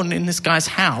born in this guy's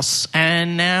house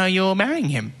and now you're marrying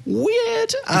him.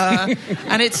 Weird.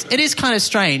 And it is kind of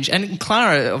strange. And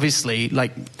Clara obviously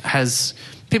has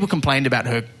people complained about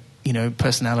her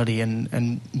personality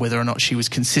and whether or not she was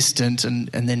consistent, and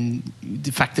then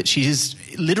the fact that she is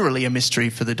literally a mystery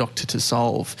for the Doctor to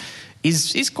solve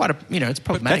is quite a, it's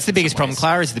problematic. That's the biggest problem.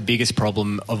 Clara is the biggest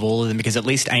problem of all of them because at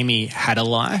least Amy had a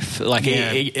life.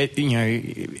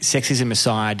 Sexism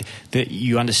aside, that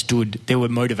you understood there were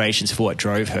motivations for what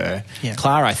drove her. Yeah.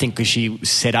 Clara, I think, because she was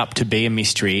set up to be a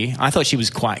mystery. I thought she was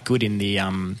quite good in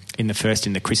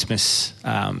the Christmas,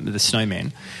 the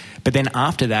Snowman. But then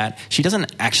after that, she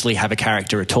doesn't actually have a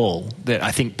character at all that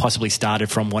I think possibly started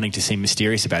from wanting to seem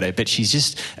mysterious about it. But she's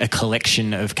just a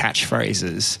collection of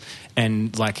catchphrases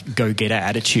and go-getter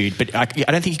attitude. But I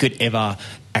don't think you could ever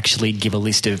actually give a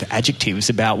list of adjectives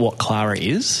about what Clara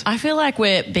is. I feel like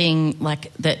we're being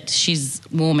that she's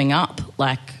warming up,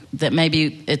 that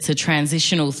maybe it's a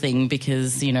transitional thing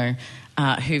because,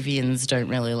 Whovians don't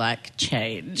really like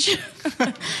change,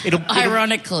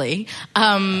 ironically.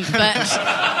 But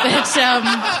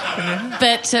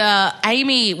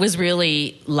Amy was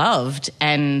really loved,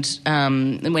 and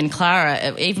when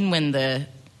Clara, even when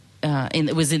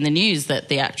it was in the news that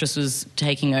the actress was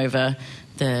taking over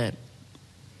the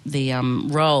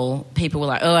role, people were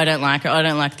like, oh, I don't like her, I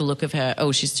don't like the look of her,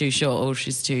 oh, she's too short, oh,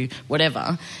 she's too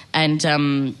whatever. And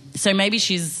so maybe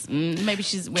she's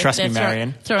trust me,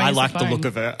 Marion, I like the look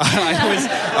of her.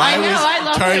 I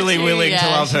love was totally her willing to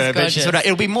love her, but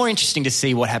it'll be more interesting to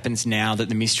see what happens now that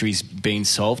the mystery's been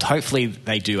solved. Hopefully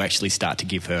they do actually start to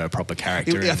give her a proper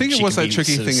character. I think it was that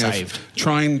tricky thing of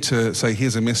trying to say,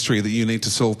 here's a mystery that you need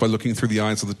to solve by looking through the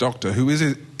eyes of the Doctor, who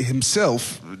is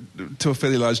himself to a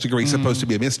fairly large degree supposed to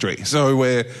be a mystery. So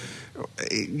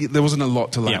there wasn't a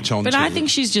lot to latch on to. But I think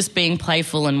she's just being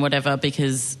playful and whatever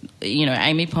because,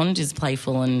 Amy Pond is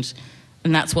playful and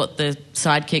that's what the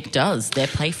sidekick does. They're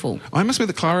playful. I must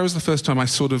admit that Clara was the first time I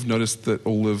sort of noticed that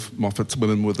all of Moffat's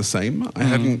women were the same. I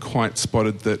hadn't quite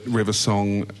spotted that River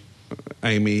Song,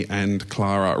 Amy and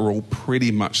Clara are all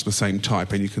pretty much the same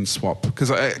type, and you can swap because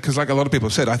like a lot of people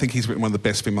have said, I think he's written one of the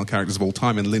best female characters of all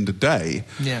time in Linda Day.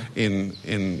 Yeah. In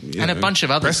a bunch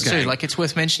of others too. It's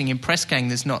worth mentioning in Press Gang,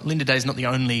 Linda Day's not the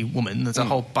only woman. There's a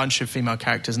whole bunch of female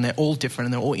characters, and they're all different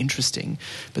and they're all interesting.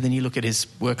 But then you look at his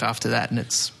work after that, and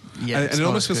it's. Yeah, and it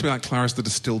almost feels to me like Clara's the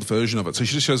distilled version of it. So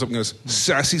she just shows up and goes,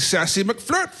 sassy, sassy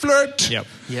McFlirt. Yep.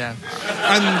 Yeah.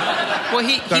 And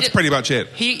that's pretty much it.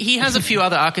 He has a few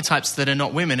other archetypes that are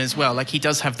not women as well. Like, he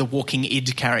does have the walking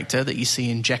id character that you see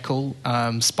in Jekyll.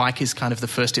 Spike is kind of the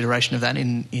first iteration of that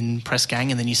in Press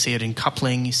Gang, and then you see it in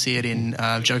Coupling, you see it in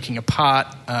Joking Apart.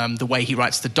 The way he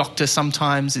writes the Doctor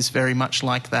sometimes is very much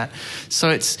like that. So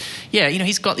it's,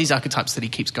 he's got these archetypes that he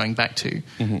keeps going back to.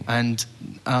 And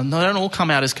they don't all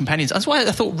come out as companions. That's why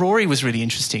I thought Rory was really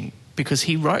interesting, because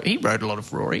he wrote a lot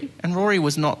of Rory, and Rory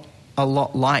was not a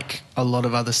lot like a lot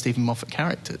of other Stephen Moffat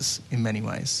characters in many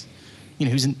ways.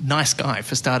 He was a nice guy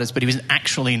for starters, but he was an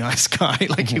actually nice guy.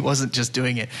 Like, he wasn't just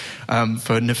doing it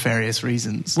for nefarious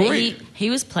reasons. He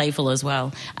was playful as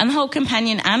well. And the whole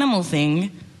companion animal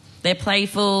thing, they're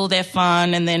playful, they're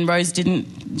fun, and then Rose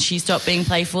she stopped being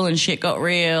playful and shit got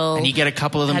real. And you get a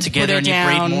couple of them together and you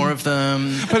breed more of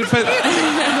them.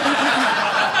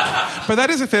 But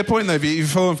that is a fair point, though. If you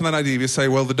follow on from that idea, if you say,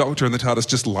 well, the Doctor and the TARDIS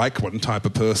just like one type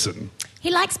of person. He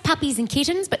likes puppies and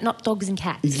kittens, but not dogs and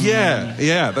cats.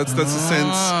 Yeah, that's the sense.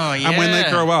 Yeah. And when they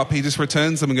grow up, he just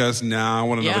returns them and goes, I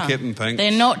want another kitten, thanks.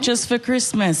 They're not just for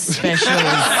Christmas specials.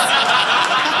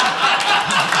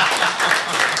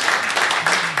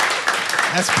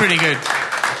 That's pretty good.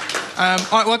 All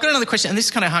right, well, I've got another question, and this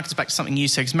kind of harkens back to something you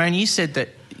said, because Marion, you said that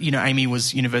Amy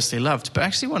was universally loved, but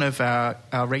actually one of our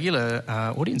regular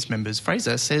audience members,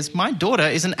 Fraser, says, my daughter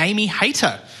is an Amy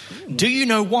hater. Do you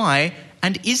know why,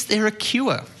 and is there a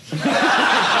cure? So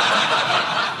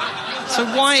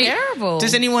why... That's terrible.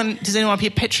 Does anyone up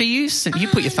here, Petra, you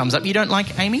put your thumbs up, you don't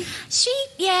like Amy?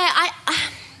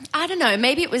 I don't know.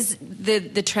 Maybe it was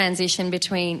the transition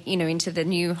between, into the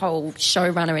new whole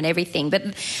showrunner and everything. But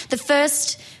the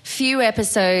first few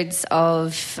episodes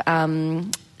of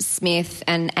Smith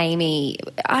and Amy,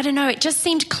 I don't know, it just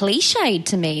seemed cliched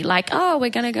to me. Like, we're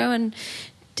going to go and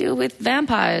deal with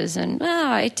vampires, and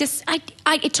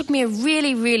it took me a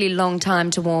really, really long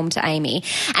time to warm to Amy.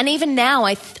 And even now,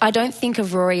 I don't think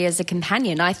of Rory as a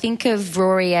companion. I think of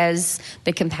Rory as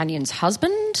the companion's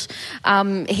husband.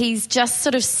 He's just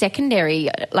sort of secondary.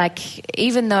 Like,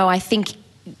 even though I think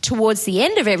towards the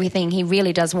end of everything he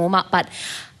really does warm up, but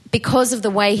because of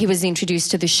the way he was introduced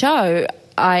to the show,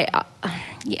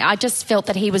 I just felt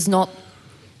that he was not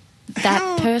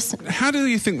that person. How do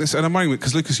you think this, and I'm wondering,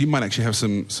 because Lucas, you might actually have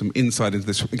some insight into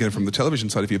this, again, from the television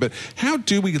side of you, but how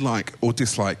do we like or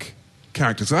dislike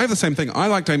characters? I have the same thing. I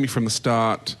liked Amy from the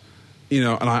start, and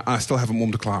I still haven't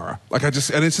warmed to Clara. And it's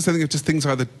just something of just things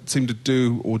I either seem to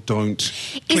do or don't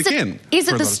click in. Is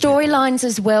it the storylines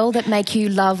as well that make you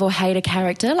love or hate a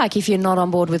character? Like, if you're not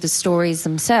on board with the stories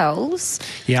themselves?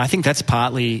 Yeah, I think that's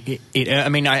partly it. I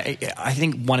mean, I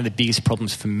think one of the biggest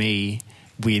problems for me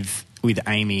with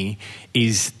Amy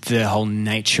is the whole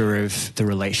nature of the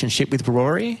relationship with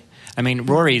Rory. I mean,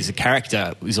 Rory as a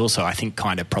character is also, I think,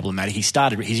 kind of problematic.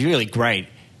 He's really great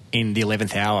in The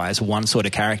 11th Hour as one sort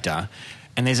of character,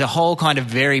 and there's a whole kind of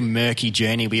very murky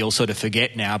journey we all sort of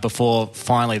forget now before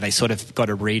finally they sort of got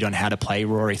a read on how to play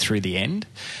Rory through the end.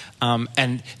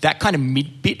 And that kind of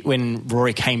mid-bit when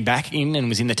Rory came back in and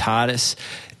was in the TARDIS,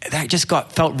 that just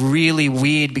felt really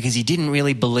weird because he didn't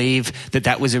really believe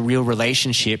that was a real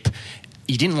relationship.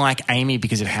 You didn't like Amy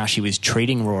because of how she was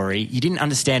treating Rory. You didn't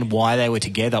understand why they were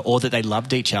together or that they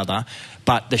loved each other.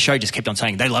 But the show just kept on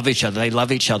saying, they love each other.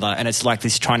 And it's like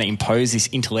this trying to impose this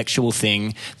intellectual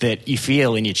thing that you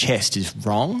feel in your chest is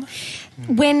wrong.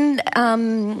 When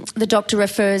the Doctor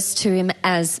refers to him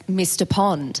as Mr.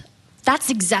 Pond,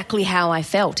 that's exactly how I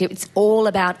felt. It's all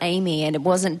about Amy, and it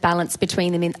wasn't balanced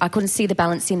between them. I couldn't see the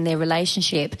balance in their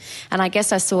relationship. And I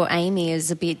guess I saw Amy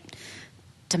as a bit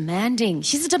demanding.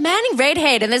 She's a demanding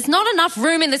redhead, and there's not enough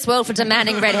room in this world for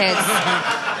demanding redheads.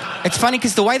 It's funny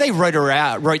because the way they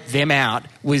wrote them out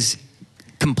was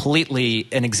completely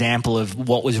an example of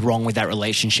what was wrong with that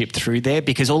relationship through there,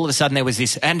 because all of a sudden there was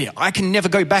this, and I can never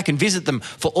go back and visit them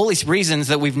for all these reasons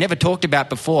that we've never talked about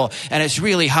before, and it's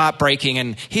really heartbreaking,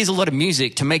 and here's a lot of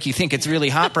music to make you think it's really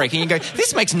heartbreaking. You go,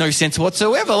 this makes no sense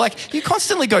whatsoever. Like, you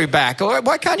constantly go back, or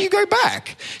why can't you go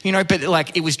back? But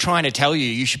like, it was trying to tell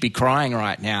you should be crying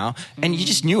right now, and you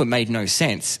just knew it made no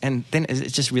sense, and then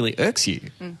it just really irks you.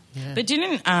 Yeah. But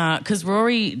because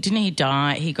Rory, didn't he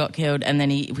die? He got killed, and then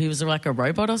he was like a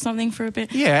robot or something for a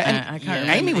bit. Yeah, and I can't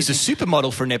remember. Amy was a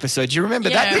supermodel for an episode. Do you remember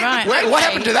that? Right. What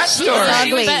happened to that story?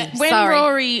 Ugly. But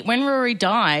when Rory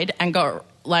died and got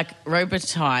like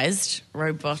roboticized,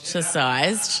 more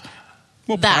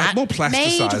plasticized,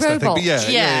 made I think. But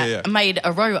yeah. Made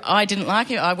a robot. I didn't like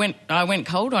him. I went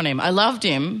cold on him. I loved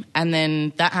him, and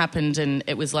then that happened, and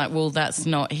it was like, well, that's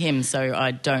not him, so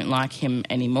I don't like him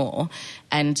anymore.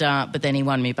 And but then he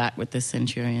won me back with the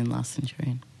Last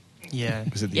Centurion. Yeah.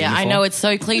 Was it the Yeah, I uniform? know it's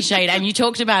so cliched, and you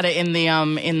talked about it in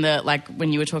the like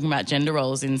when you were talking about gender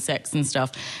roles in sex and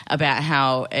stuff, about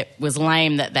how it was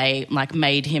lame that they like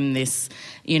made him this,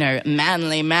 you know,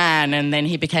 manly man, and then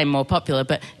he became more popular.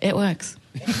 But it works.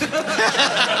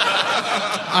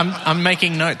 I'm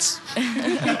making notes.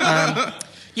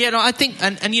 Yeah, no, I think,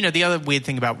 and you know, the other weird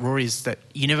thing about Rory is that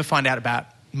you never find out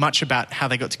much about how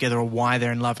they got together or why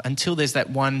they're in love until there's that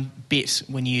one bit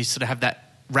when you sort of have that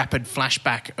rapid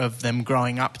flashback of them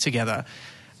growing up together.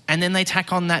 And then they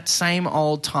tack on that same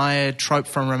old tired trope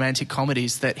from romantic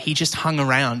comedies that he just hung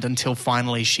around until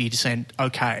finally she said,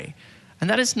 okay. And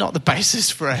that is not the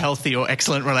basis for a healthy or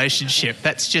excellent relationship.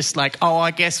 That's just like, oh,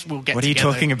 I guess we'll get What are you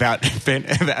together. talking about, Ben?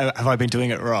 Have I been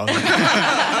doing it wrong?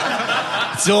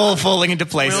 It's all falling into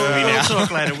place for me now. We'll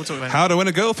talk later. How to Win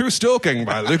a Girl Through Stalking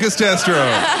by Lucas Destro.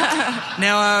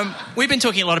 Now, we've been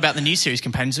talking a lot about the new series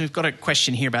companions, and we've got a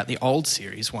question here about the old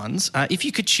series ones. If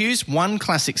you could choose one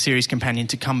classic series companion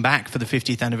to come back for the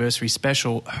 50th anniversary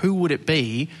special, who would it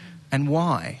be and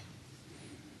why?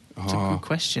 It's a good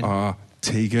question.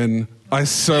 Tegan. I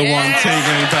so want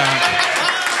Tegan back.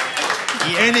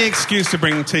 Any excuse to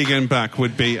bring Tegan back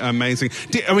would be amazing.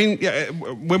 I mean,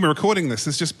 when we're recording this,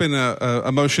 there's just been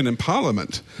a motion in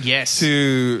Parliament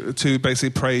to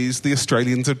basically praise the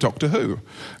Australians of Doctor Who.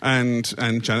 And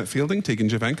Janet Fielding, Tegan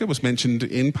Javanka, was mentioned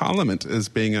in Parliament as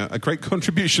being a great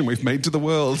contribution we've made to the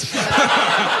world.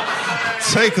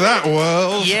 Take that,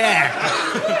 world.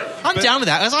 Yeah. I'm down with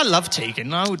that, because I love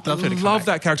Tegan. I would love her to come back.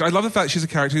 That character. I love the fact she's a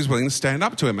character who's willing to stand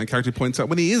up to him, and a character who points out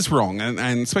when he is wrong, and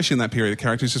especially in that period, a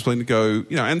character who's just willing to go,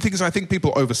 you know, and things. I think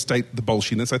people overstate the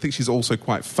bolshiness. I think she's also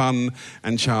quite fun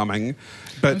and charming,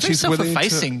 but And she's very willing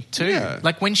self-effacing to... too. Yeah.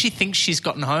 Like when she thinks she's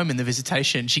gotten home in the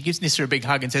visitation, she gives Nyssa a big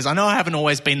hug and says, I know I haven't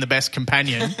always been the best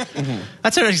companion.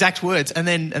 That's her exact words. And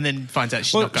then finds out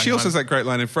she's not going she also home. has that great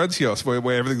line in Francios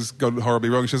where everything's gone horribly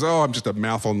wrong. She says, oh, I'm just a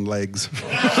mouth on legs.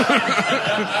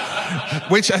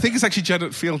 Which I think is actually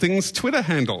Janet Fielding's Twitter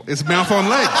handle, is mouth on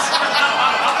legs.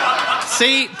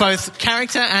 See, both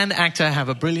character and actor have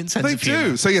a brilliant sense They of humour.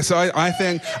 do. So, yes, I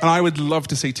think... And I would love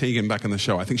to see Tegan back in the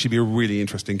show. I think she'd be a really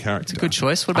interesting character. Good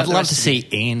choice. What about I'd the love rest to of see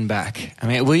Ian back. I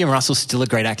mean, William Russell's still a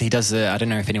great actor. He does I don't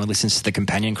know if anyone listens to the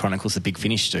Companion Chronicles that Big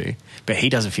Finish do, but he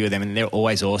does a few of them and they're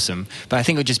always awesome. But I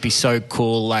think it would just be so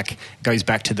cool, like, goes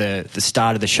back to the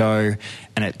start of the show,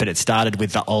 but it started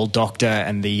with the old Doctor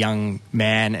and the young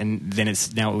man, and then it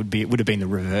would have been the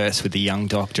reverse with the young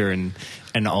Doctor and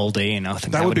old Ian. I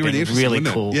think that would be really interesting, really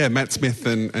wouldn't cool. it? Yeah, Matt Smith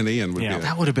and Ian would be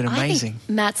That would have been amazing. I think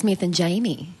Matt Smith and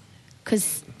Jamie,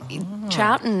 because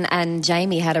Troughton and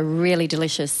Jamie had a really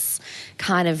delicious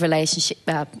kind of relationship.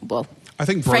 I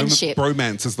think friendship.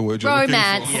 bromance is the word you're looking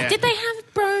Bromance. for. Yeah. Did they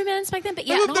have bromance back then? But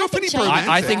yeah, They were no, I think pretty Jamie. bromance.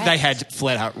 I think they had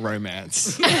flat-out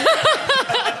romance.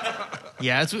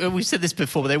 Yeah, we've said this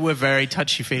before, but they were very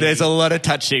touchy-feely. There's a lot of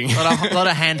touching. a lot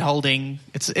of hand-holding.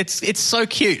 It's so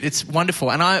cute. It's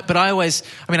wonderful. And I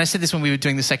said this when we were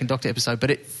doing the second Doctor episode, but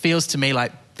it feels to me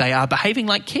like they are behaving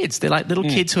like kids. They're like little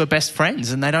kids who are best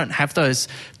friends, and they don't have those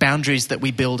boundaries that we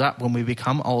build up when we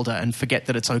become older and forget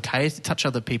that it's okay to touch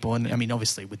other people. And I mean,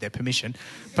 obviously with their permission,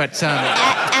 but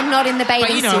And not in the bathing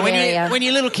but you know, suit area. when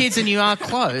you're little kids and you are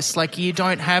close, like you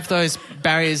don't have those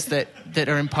barriers that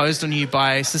are imposed on you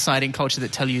by society and culture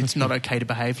that tell you it's not okay to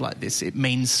behave like this. It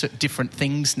means different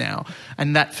things now.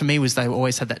 And that, for me, was they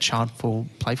always had that childful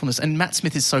playfulness. And Matt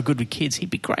Smith is so good with kids. He'd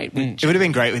be great. It would have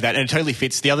been great with that, and it totally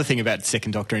fits. The other thing about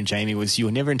Second Doctor and Jamie was you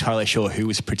were never entirely sure who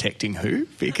was protecting who,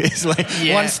 because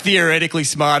one's theoretically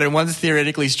smart and one's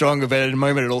theoretically stronger, but at a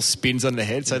moment it all spins on the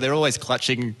head, so they're always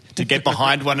clutching to get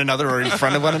behind one another or in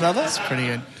front of one another. That's pretty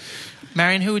good.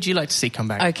 Marion, who would you like to see come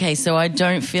back? Okay, so I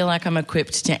don't feel like I'm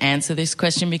equipped to answer this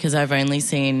question because I've only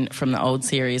seen from the old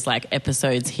series like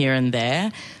episodes here and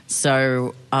there.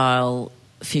 So I'll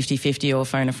 50-50 or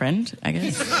phone a friend, I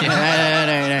guess. I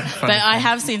don't know. But I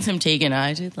have seen some Tegan.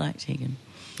 I did like Tegan.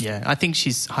 Yeah, I think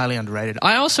she's highly underrated.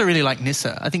 I also really like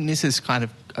Nyssa. I think Nyssa's kind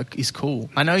of is cool.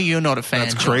 I know you're not a fan.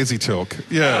 That's crazy talk.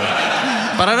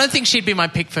 Yeah. But I don't think she'd be my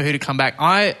pick for who to come back.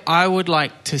 I would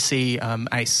like to see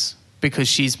Ace, because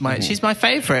she's my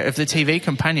favourite of the TV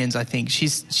companions. I think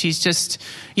she's just,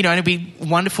 you know, and it'd be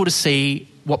wonderful to see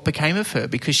what became of her,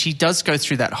 because she does go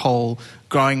through that whole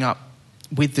growing up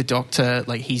with the Doctor.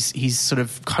 Like he's sort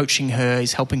of coaching her,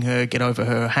 he's helping her get over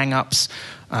her hang-ups,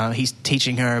 he's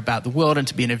teaching her about the world and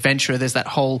to be an adventurer. There's that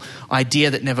whole idea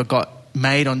that never got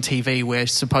made on TV where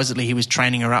supposedly he was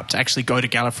training her up to actually go to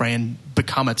Gallifrey and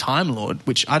become a Time Lord,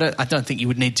 which I don't think you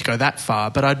would need to go that far,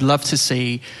 but I'd love to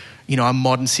see, you know, a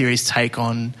modern series take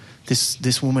on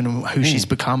this woman, who she's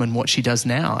become and what she does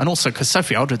now. And also because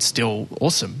Sophie Aldred's still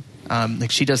awesome.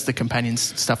 Like she does the companions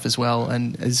stuff as well,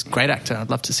 and is a great actor. I'd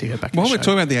love to see her back. While in the we're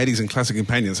show. talking about the 80s and classic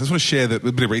companions, I just want to share that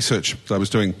a bit of research that I was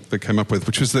doing that came up with,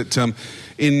 which was that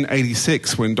in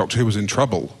 86, when Doctor Who was in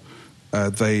trouble,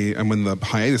 when the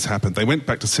hiatus happened, they went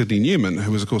back to Sidney Newman,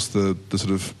 who was, of course, the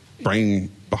sort of brain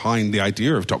behind the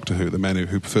idea of Doctor Who, the man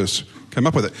who first came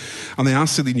up with it. And they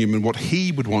asked Sidney Newman what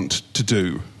he would want to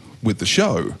do with the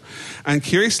show. And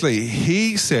curiously,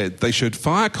 he said they should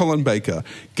fire Colin Baker,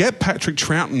 get Patrick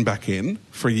Troughton back in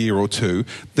for a year or two,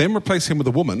 then replace him with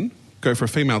a woman, go for a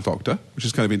female doctor, which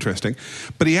is kind of interesting.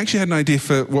 But he actually had an idea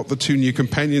for what the two new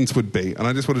companions would be. And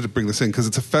I just wanted to bring this in because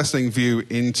it's a fascinating view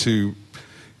into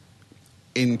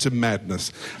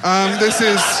madness. This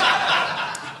is...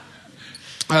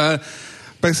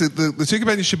 basically, the two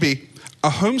companions should be a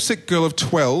homesick girl of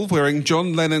 12 wearing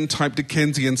John Lennon-type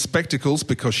Dickensian spectacles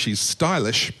because she's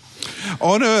stylish.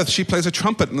 On Earth, she plays a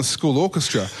trumpet in the school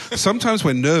orchestra. Sometimes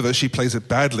when nervous, she plays it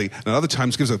badly, and other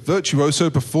times gives a virtuoso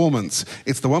performance.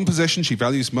 It's the one possession she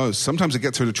values most. Sometimes it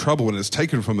gets her into trouble when it's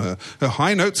taken from her. Her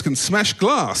high notes can smash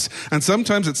glass, and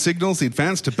sometimes it signals the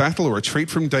advance to battle or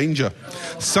retreat from danger.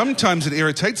 Sometimes it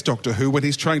irritates Doctor Who when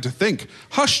he's trying to think.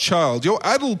 Hush, child, you're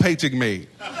addle-pating me.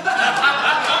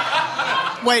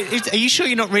 Wait, are you sure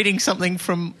you're not reading something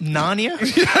from Narnia?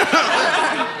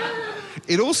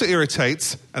 It also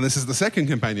irritates, and this is the second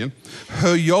companion,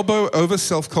 her yobbo over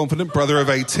self-confident brother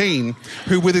of 18,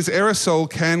 who with his aerosol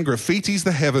can graffitis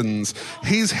the heavens.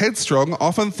 He's headstrong,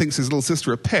 often thinks his little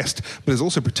sister a pest, but is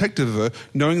also protective of her,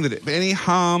 knowing that if any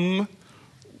harm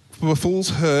befalls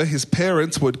her, his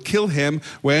parents would kill him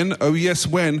when, oh yes,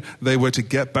 when, they were to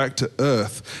get back to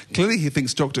Earth. Clearly he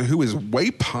thinks Doctor Who is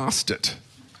way past it.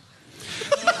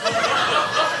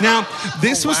 Now,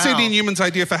 this was Sidney Newman's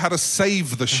idea for how to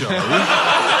save the show.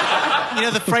 You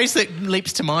know, the phrase that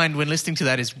leaps to mind when listening to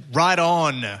that is "right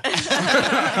on."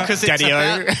 Because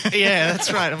Daddy-o. Yeah,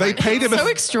 that's right. They paid him So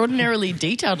extraordinarily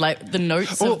detailed, like the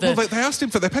notes of the... Well, they asked him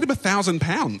they paid him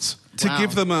 £1,000 to Wow.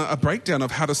 give them a breakdown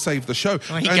of how to save the show.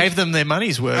 Well, he gave them their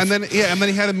money's worth. And then he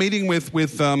had a meeting with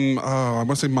I want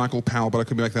to say Michael Powell, but I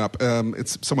could make that up.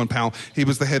 It's someone Powell. He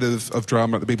was the head of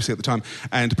drama at the BBC at the time,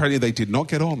 and apparently they did not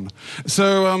get on.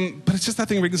 So, but it's just that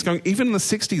thing Regan's going, even in the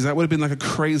 60s, that would have been like a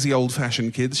crazy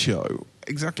old-fashioned kids show.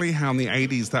 Exactly how in the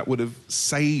 80s that would have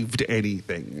saved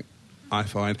anything, I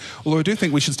find. Although I do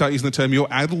think we should start using the term "you're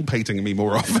addle-pating me"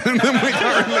 more often than we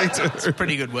currently do. It's a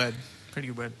pretty good word. Pretty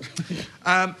good word.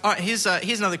 All right, here's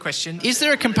another question. Is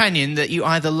there a companion that you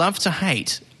either love to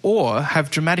hate or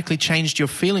have dramatically changed your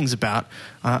feelings about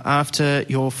after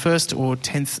your first or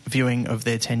 10th viewing of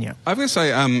their tenure? I'm going to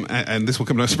say, and this will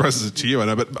come no surprises to you, I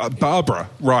know, but Barbara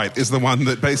Wright is the one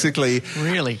that basically...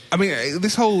 Really? I mean,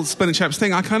 this whole Splendid Chaps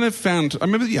thing, I kind of found... I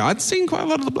remember, I'd seen quite a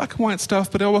lot of the black and white stuff,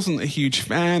 but I wasn't a huge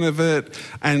fan of it.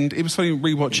 And it was funny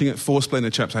rewatching it for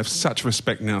Splendid Chaps. I have such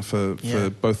respect now for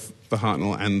both the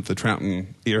Hartnell and the Troughton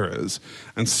eras,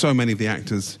 and so many of the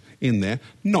actors in there,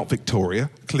 not Victoria,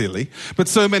 clearly, but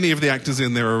so many of the actors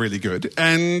in there are really good.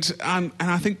 And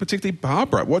I think particularly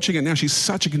Barbara, watching it now, she's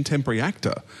such a contemporary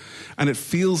actor, and it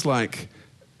feels like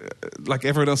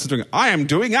everyone else is doing, I am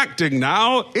doing acting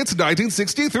now, it's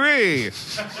 1963.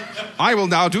 I will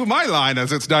now do my line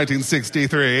as it's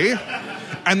 1963.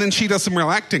 And then she does some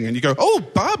real acting, and you go, oh,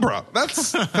 Barbara,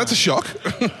 that's a shock.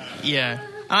 Yeah.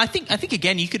 I think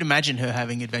again, you could imagine her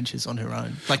having adventures on her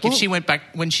own. Like if she went back,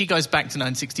 when she goes back to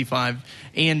 1965,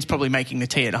 Ian's probably making the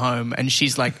tea at home, and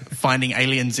she's like finding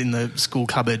aliens in the school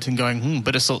cupboard and going,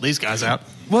 better sort these guys out.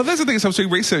 Well, that's the thing. So I was doing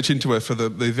research into her for the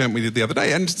event we did the other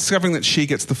day, and discovering that she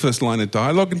gets the first line of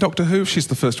dialogue in Doctor Who. She's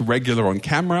the first regular on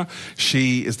camera.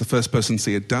 She is the first person to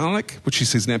see a Dalek, which she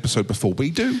sees an episode before we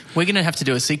do. We're going to have to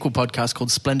do a sequel podcast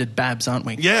called Splendid Babs, aren't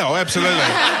we? Yeah, absolutely.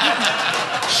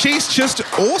 She's just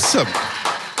awesome.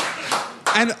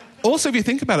 And also, if you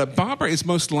think about it, Barbara is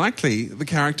most likely the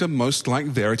character most like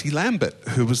Verity Lambert,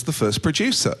 who was the first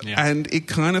producer. Yeah. And it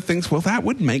kind of thinks, well, that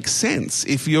would make sense.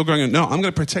 If you're going, no, I'm going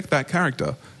to protect that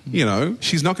character. You know,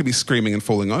 she's not going to be screaming and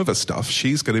falling over stuff.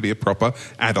 She's going to be a proper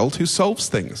adult who solves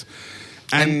things.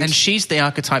 And she's the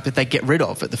archetype that they get rid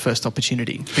of at the first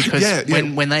opportunity. Because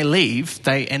when they leave,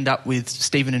 they end up with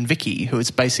Stephen and Vicky, who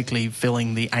is basically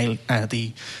filling the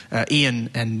Ian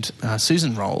and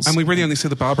Susan roles. And we really only see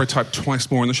the Barbara type twice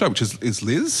more in the show, which is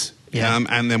Liz. Yeah.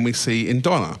 And then we see in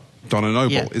Donna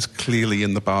Noble is clearly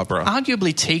in the Barbara.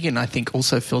 Arguably, Tegan, I think,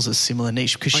 also fills a similar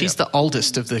niche because she's the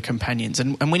oldest of the companions.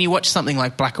 And when you watch something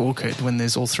like Black Orchid, when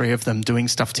there's all three of them doing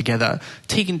stuff together,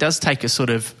 Tegan does take a sort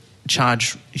of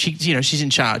charge. She's in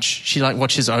charge. She like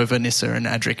watches over Nyssa and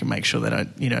Adric and makes sure they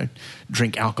don't,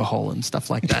 drink alcohol and stuff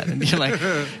like that. And you're like,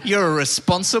 you're a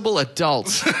responsible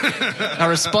adult,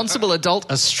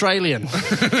 Australian.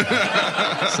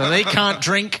 So they can't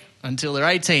drink until they're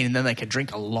 18, and then they can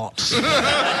drink a lot.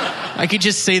 I could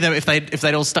just see them if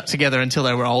they'd all stuck together until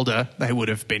they were older. They would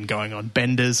have been going on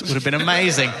benders. It would have been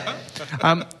amazing.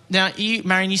 Now,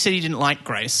 Marion, you said you didn't like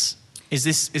Grace. Is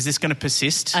this going to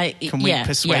persist? Can we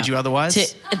persuade you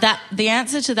otherwise? The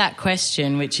answer to that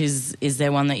question, which is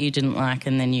there one that you didn't like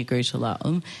and then you grew to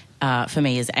love, for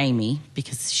me is Amy,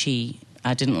 because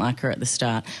I didn't like her at the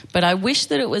start. But I wish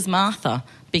that it was Martha,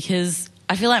 because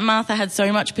I feel like Martha had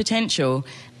so much potential,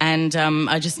 and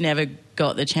I just never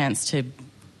got the chance to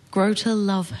grow to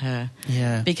love her.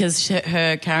 Yeah. Because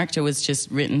her character was just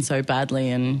written so badly,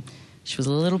 and she was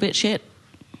a little bit shit.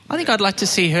 I think I'd like to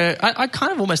see her... I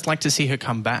kind of almost like to see her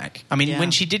come back. I mean,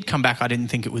 when she did come back, I didn't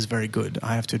think it was very good,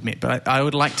 I have to admit. But I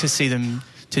would like to see them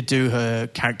to do her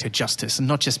character justice and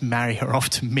not just marry her off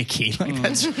to Mickey.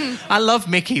 I love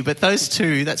Mickey, but those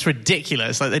two, that's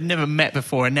ridiculous. Like, they'd never met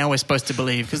before, and now we're supposed to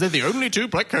believe, because they're the only two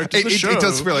black characters in the show. It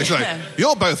does feel like,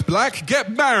 you're both black,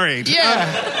 get married.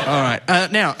 Yeah. All right.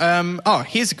 Now,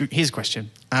 here's a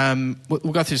question.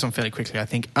 We'll go through some fairly quickly, I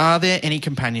think. Are there any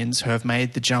companions who have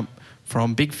made the jump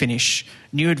from Big Finish,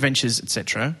 New Adventures,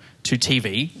 etc., to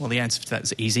TV? Well, the answer to that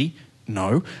is easy.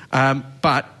 No.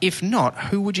 But if not,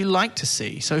 who would you like to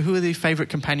see? So who are the favourite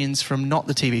companions from not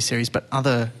the TV series but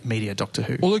other media Doctor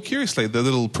Who? Well, curiously, the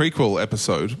little prequel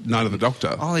episode, Night of the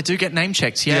Doctor... Oh, they do get name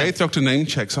checks, yeah. The Eighth Doctor name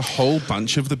checks a whole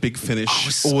bunch of the Big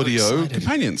Finish audio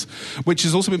companions, which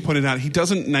has also been pointed out. He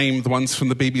doesn't name the ones from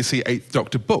the BBC Eighth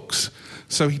Doctor books.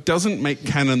 So he doesn't make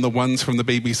canon the ones from the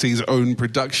BBC's own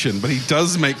production, but he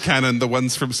does make canon the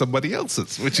ones from somebody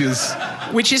else's, which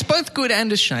is both good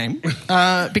and a shame.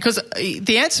 Because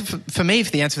the answer for me,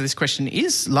 the answer to this question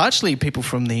is largely people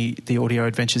from the audio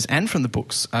adventures and from the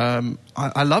books.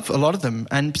 I love a lot of them,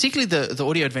 and particularly the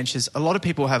audio adventures. A lot of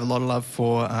people have a lot of love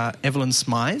for Evelyn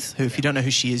Smythe, who, if you don't know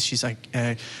who she is, she's like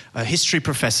a history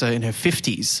professor in her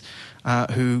 50s.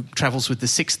 Who travels with the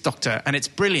Sixth Doctor, and it's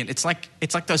brilliant. It's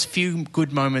like those few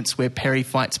good moments where Perry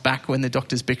fights back when the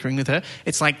Doctor's bickering with her.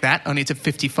 It's like that, only it's a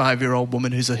 55-year-old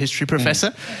woman who's a history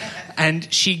professor,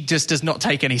 and she just does not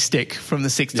take any stick from the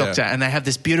Sixth Doctor, and they have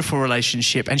this beautiful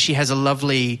relationship, and she has a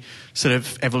lovely sort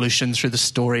of evolution through the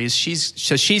stories.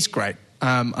 She's great.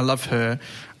 I love her.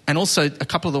 And also, a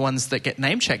couple of the ones that get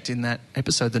name-checked in that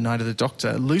episode, The Night of the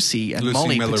Doctor, Lucy and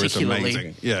Molly Miller particularly. is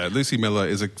amazing. Yeah, Lucy Miller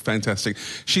is a fantastic...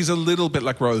 She's a little bit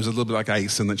like Rose, a little bit like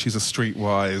Ace, in that she's a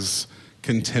streetwise,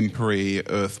 contemporary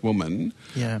Earth woman.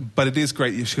 Yeah. But it is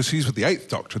great, because she's with the Eighth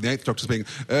Doctor, and the Eighth Doctor's being,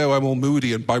 I'm all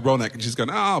moody and Byronic, and she's going,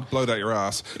 blow out your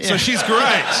ass. Yeah. So she's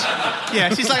great.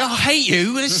 Yeah, she's like, I hate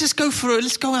you, let's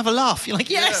go have a laugh. You're like,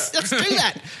 yes, let's do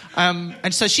that.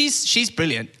 And so she's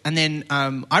brilliant. And then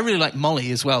I really like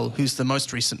Molly as well, who's the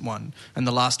most recent one, and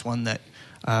the last one that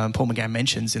Paul McGann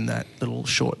mentions in that little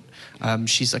short.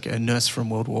 She's like a nurse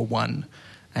from World War I.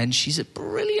 And she's a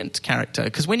brilliant character,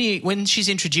 because when she's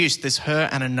introduced, there's her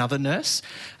and another nurse,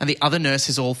 and the other nurse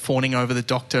is all fawning over the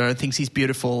Doctor and thinks he's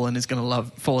beautiful and is going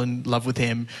to fall in love with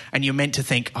him, and you're meant to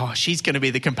think, she's going to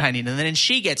be the companion, and then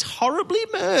she gets horribly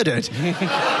murdered.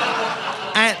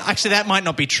 And actually, that might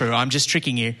not be true. I'm just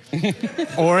tricking you,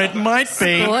 or it might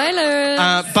be. Spoilers.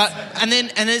 And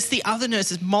there's the other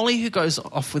nurse, it's Molly, who goes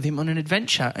off with him on an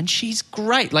adventure, and she's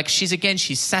great. Like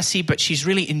she's sassy, but she's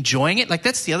really enjoying it. Like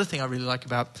that's the other thing I really like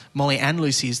about Molly and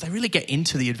Lucy is they really get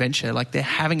into the adventure. Like they're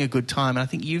having a good time. And I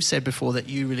think you've said before that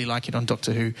you really like it on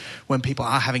Doctor Who when people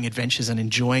are having adventures and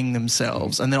enjoying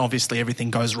themselves, and then obviously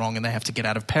everything goes wrong and they have to get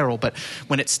out of peril. But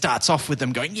when it starts off with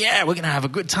them going, yeah, we're going to have a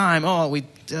good time.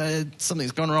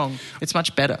 Something's gone wrong. It's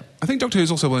much better. I think Doctor Who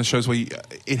is also one of those shows where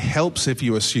it helps if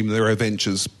you assume there are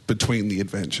adventures between the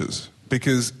adventures.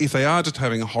 Because if they are just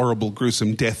having horrible,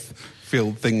 gruesome,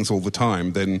 death-filled things all the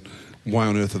time, then why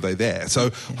on earth are they there?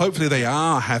 So hopefully they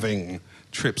are having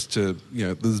trips to,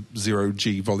 the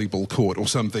zero-G volleyball court or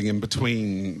something in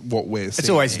between what we're seeing. It's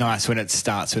always nice when it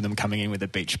starts with them coming in with a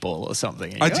beach ball or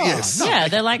something. Yes. Yeah,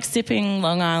 they're like sipping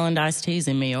Long Island iced teas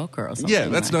in Mallorca or something. Yeah,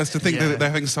 that's nice to think that they're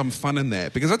having some fun in there,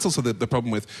 because that's also the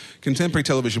problem with contemporary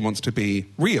television wants to be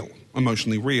real,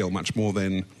 emotionally real, much more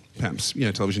than perhaps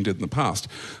television did in the past.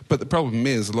 But the problem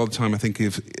is, a lot of time I think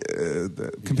if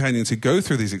the companions who go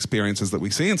through these experiences that we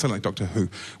see in something like Doctor Who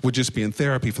would just be in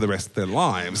therapy for the rest of their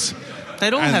lives.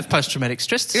 They'd all have post-traumatic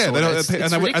stress disorder. Yeah,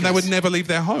 and they would never leave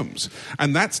their homes.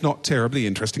 And that's not terribly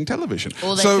interesting television.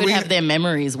 Or they could have their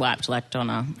memories wiped like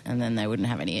Donna, and then they wouldn't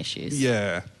have any issues.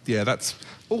 Yeah, that's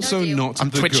also not I'm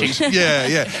the twitching. good.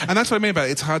 Yeah. And that's what I mean about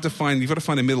it. It's hard to find. You've got to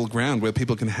find a middle ground where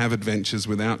people can have adventures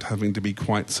without having to be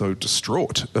quite so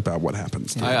distraught about what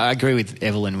happens. I agree with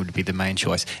Evelyn would be the main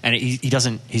choice. And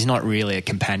he's not really a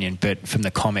companion, but from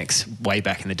the comics way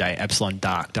back in the day, Epsilon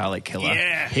Dark, Dalek Killer.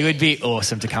 Yeah. He would be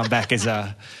awesome to come back as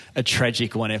a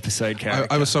tragic one-episode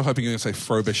character. I was so hoping you were going to say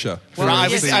Frobisher. Well, I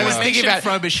was Mention thinking about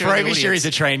Frobisher in the Frobisher audience. is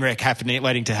a train wrobisher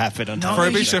waiting to happen on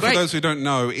television. Frobisher, for Great. those who don't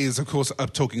know, is, of course, a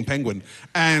talking penguin.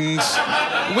 And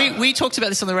We talked about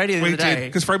this on the radio the we other day. did,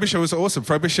 because Frobisher was awesome.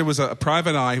 Frobisher was a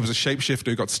private eye who was a shapeshifter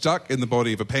who got stuck in the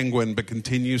body of a penguin but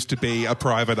continues to be a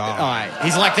private eye. All right.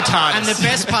 He's like the TARDIS. And the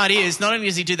best part is, not only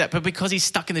does he do that, but because he's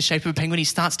stuck in the shape of a penguin, he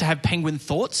starts to have penguin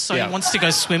thoughts. So Yeah. he wants to go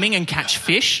swimming and catch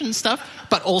fish and stuff,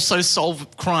 but also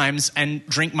solve crimes and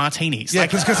drink martinis. Yeah,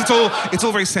 because it's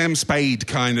all very Sam Spade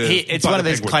kind of. It's but one a of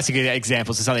those penguin. classic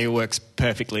examples of something that works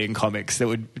perfectly in comics that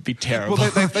would be terrible.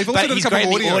 Well, they've also But done a he's couple of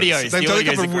great in the audios. audios. They've The done a audios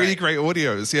couple are of really great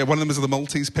audios. Yeah, one of them is the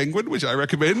Maltese penguin, which I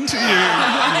recommend you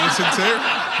listen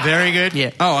to. Very good.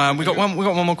 Yeah. Oh, we got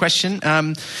one more question.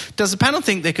 Does the panel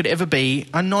think there could ever be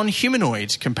a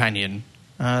non-humanoid companion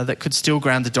that could still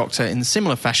ground the Doctor in a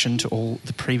similar fashion to all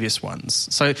the previous ones?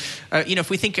 So, if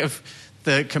we think of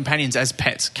the companions as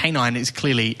pets, K9 is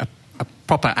clearly a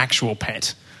proper actual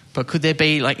pet. But could there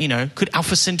be, could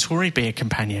Alpha Centauri be a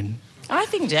companion? I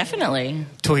think definitely.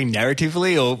 Talking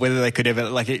narratively, or whether they could ever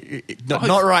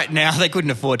not right now. They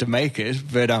couldn't afford to make it,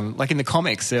 but like in the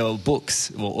comics or books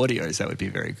or audios, that would be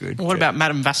very good. What about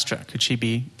Madame Vastra? Could she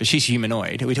be? But she's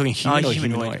humanoid. Are we talking human or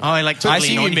humanoid? Oh, I like totally I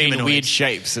assume you mean non-humanoid. weird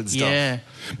shapes and stuff. Yeah.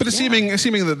 But assuming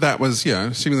that was,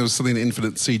 assuming there was something an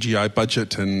infinite CGI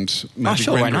budget and magic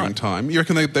sure, why rendering not? time, you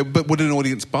reckon but would an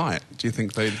audience buy it? Do you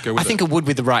think they'd go with it? I think it would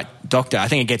with the right Doctor. I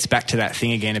think it gets back to that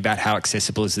thing again about how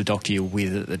accessible is the Doctor you're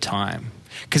with at the time.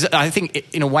 Because I think,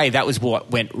 in a way, that was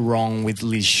what went wrong with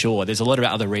Liz Shaw. There's a lot of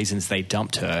other reasons they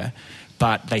dumped her,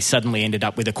 but they suddenly ended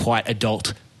up with a quite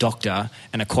adult Doctor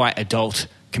and a quite adult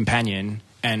companion,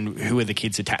 and who are the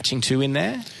kids attaching to in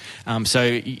there? So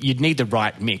you'd need the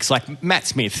right mix. Like Matt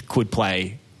Smith could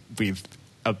play with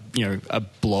a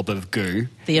blob of goo.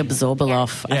 The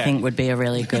Absorbaloff, I Yeah. think, would be a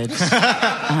really good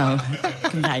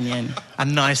companion. A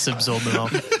nice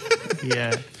absorbaloff.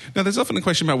 Yeah. Now, there's often a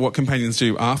question about what companions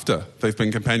do after they've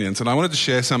been companions, and I wanted to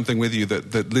share something with you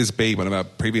that Liz B, one of our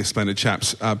previous Splendid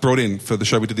Chaps, brought in for the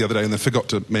show we did the other day and then forgot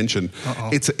to mention.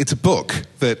 It's a book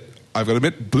that, I've got to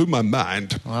admit, blew my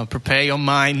mind. Well, prepare your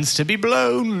minds to be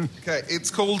blown. Okay,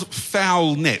 it's called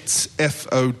Fowl Knits,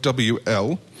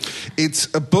 Fowl.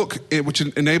 It's a book which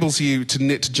enables you to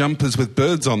knit jumpers with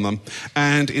birds on them,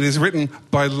 and it is written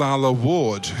by Lala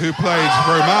Ward, who played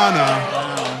Romana.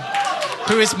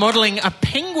 Who is modelling a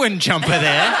penguin jumper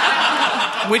there,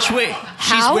 she's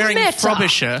How wearing meta.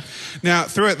 Frobisher. Now,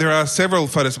 through it, there are several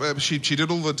photos. She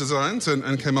did all the designs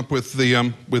and came up with the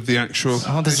actual.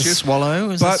 Oh, there's a issues. swallow.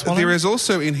 Is that But swallow? there is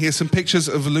also in here some pictures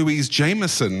of Louise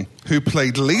Jameson, who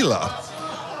played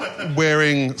Leela,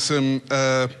 wearing some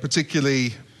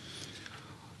particularly.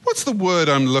 What's the word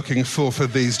I'm looking for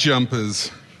these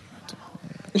jumpers?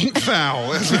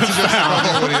 Foul, as we suggested by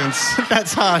the audience.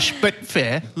 That's harsh, but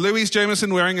fair. Louise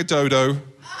Jameson wearing a dodo.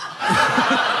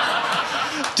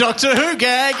 Doctor Who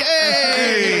gag.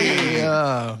 Hey!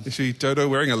 Is she Dodo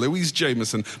wearing a Louise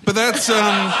Jameson? But that's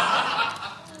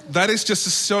that is just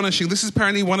astonishing. This is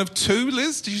apparently one of two.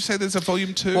 Liz, did you say there's a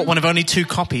volume 2? What, one of only 2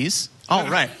 copies? Oh,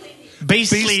 right.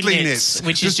 Beastly Beastly Knits, Knits.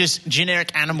 which is just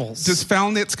generic animals. Does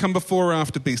Foul Knits come before or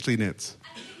after Beastly Knits?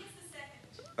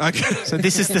 Okay. So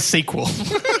this is the sequel.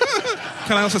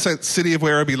 Can I also say City of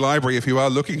Werribee Library, if you are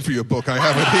looking for your book, I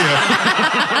have it here.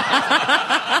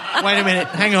 Wait a minute,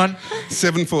 hang on.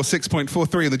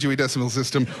 746.43 in the Dewey Decimal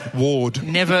System. Ward.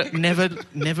 Never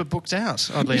booked out,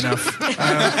 oddly enough.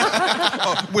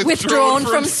 Withdrawn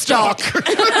from stock.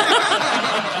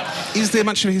 Is there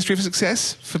much of a history of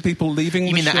success for people leaving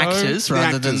You mean the show? actors The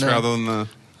rather actors than the- rather than the...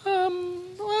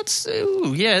 That's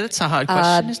a hard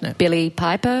question, isn't it? Billy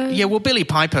Piper. Yeah, well, Billy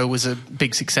Piper was a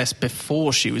big success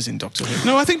before she was in Doctor Who.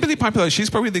 No, I think Billie Piper, though, she's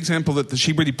probably the example that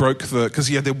she really broke the... Because,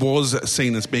 there was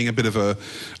seen as being a bit of a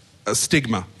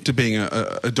stigma to being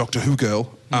a Doctor Who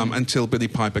girl until Billie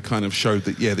Piper kind of showed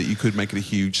that you could make it a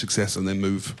huge success and then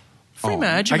move Freema on.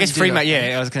 Agyeman I guess did Freema,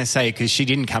 okay. I was going to say, because she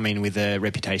didn't come in with a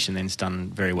reputation then's done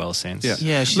very well since.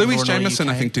 Yeah, she's Louise more in Jameson,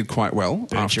 UK. I think, did quite well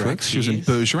Bergerac, afterwards. She was she in is.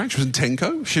 Bergerac. She was in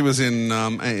Tenko. She was in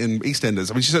EastEnders.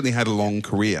 I mean, she certainly had a long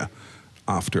career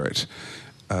after it.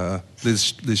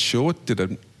 Liz Shaw did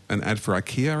an ad for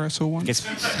IKEA, I saw one. I guess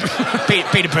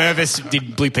Peter Purvis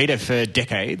did Blue Peter for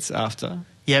decades after.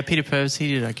 Yeah, Peter Purves,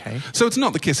 he did okay. So it's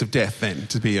not the kiss of death then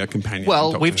to be a companion.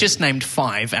 Well, Doctor we've Who. just named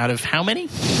 5 out of how many?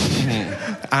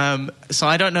 So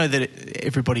I don't know that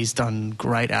everybody's done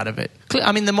great out of it.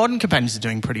 I mean, the modern companions are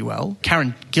doing pretty well.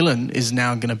 Karen Gillan is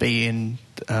now going to be in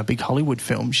a big Hollywood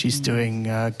film. She's doing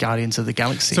Guardians of the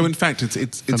Galaxy. So in fact,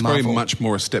 it's very Marvel. much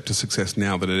more a step to success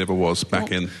now than it ever was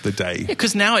back in the day.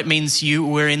 Because now it means you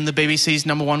were in the BBC's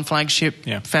 #1 flagship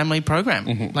family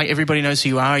program. Like, everybody knows who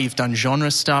you are. You've done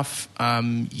genre stuff.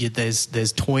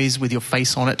 There's toys with your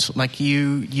face on it. Like,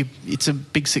 it's a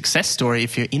big success story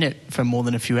if you're in it for more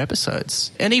than a few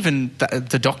episodes. And even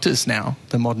the doctors now,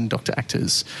 the modern Doctor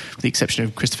actors, with the exception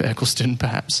of Christopher Eccleston,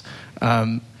 perhaps,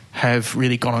 have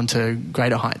really gone on to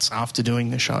greater heights after doing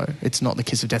the show. It's not the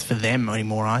kiss of death for them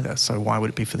anymore either, so why would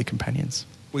it be for the companions?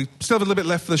 We still have a little bit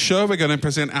left for the show. We're going to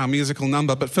present our musical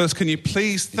number. But first, can you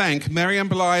please thank Marianne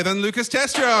Blythe and Lucas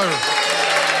Testro?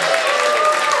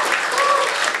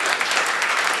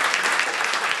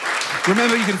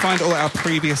 Remember, you can find all our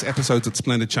previous episodes at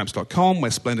splendidchaps.com. We're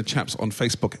Splendid Chaps on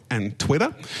Facebook and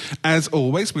Twitter. As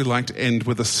always, we like to end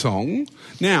with a song.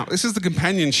 Now, this is the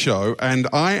companion show, and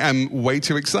I am way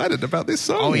too excited about this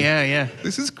song. Oh, yeah.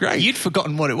 This is great. You'd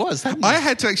forgotten what it was, hadn't you? I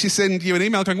had to actually send you an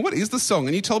email going, what is the song?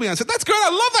 And you told me, I said, that's great,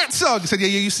 I love that song. I said, yeah,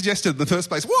 you suggested it in the first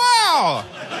place. Wow!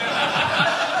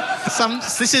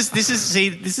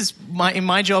 This is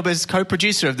my job as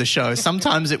co-producer of the show.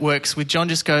 Sometimes it works with John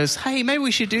just goes, hey, maybe we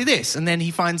should do this. And then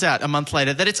he finds out a month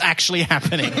later that it's actually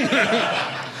happening.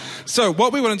 So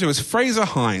what we want to do is Fraser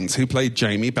Hines, who played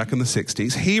Jamie back in the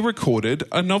 60s, he recorded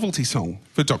a novelty song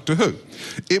for Doctor Who.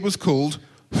 It was called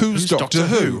Who's Doctor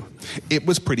Who? It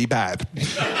was pretty bad.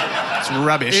 It's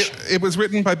rubbish. It was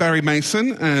written by Barry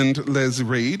Mason and Les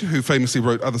Reed, who famously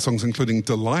wrote other songs including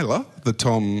Delilah, the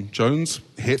Tom Jones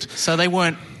hit. So they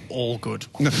weren't all good.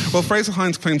 No. Well, Fraser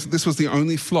Hines claims that this was the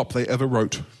only flop they ever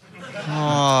wrote.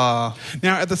 Oh.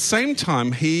 Now, at the same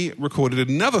time, he recorded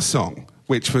another song,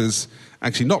 which was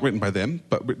actually not written by them,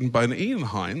 but written by an Ian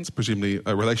Hines, presumably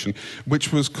a relation,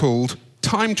 which was called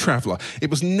Time Traveller. It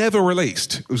was never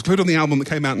released. It was included on the album that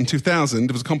came out in 2000.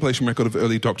 It was a compilation record of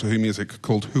early Doctor Who music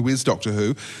called Who Is Doctor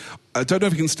Who. I don't know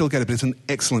if you can still get it, but it's an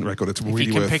excellent record. It's really worth it.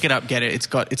 If you can pick it up, get it. It's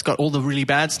got all the really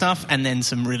bad stuff and then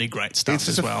some really great stuff as well. It's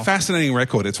just a well. fascinating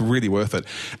record. It's really worth it.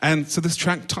 And so this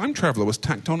track, Time Traveller, was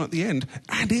tacked on at the end,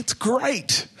 and it's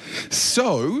great.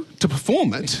 So, to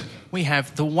perform it, we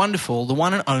have the wonderful, the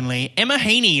one and only Emma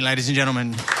Heaney, ladies and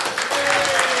gentlemen.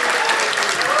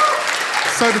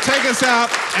 So to take us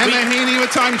out, Emma Heaney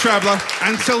with Time Traveller.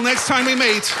 Until next time we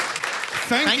meet,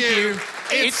 thank you.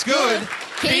 It's good.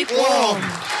 Keep warm.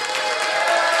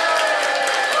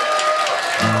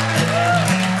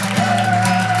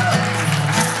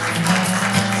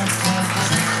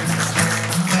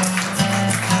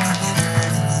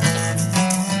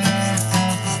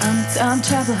 Time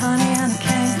traveler, honey, and I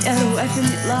can't get away from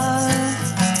your love.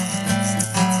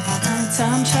 I'm a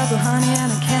time traveler, honey, and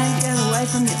I can't get away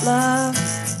from your love.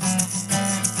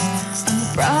 I'm the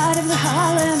bride of the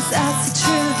Highlands, that's the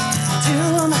truth. Do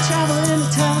all my travel in a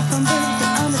telephone booth.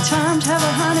 But I'm a time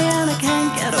traveler, honey, and I can't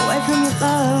get away from your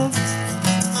love.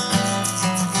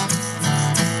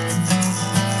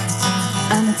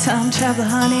 I'm a time traveler,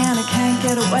 honey, and I can't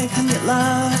get away from your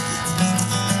love.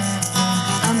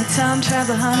 I'm a time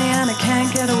traveler, honey, and I can't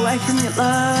get away from your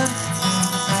love.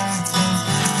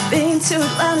 Been to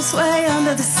Atlantis way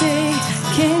under the sea.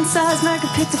 King size man could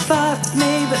pick the fight with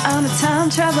me. But I'm a time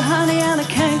traveler, honey, and I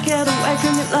can't get away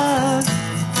from your love.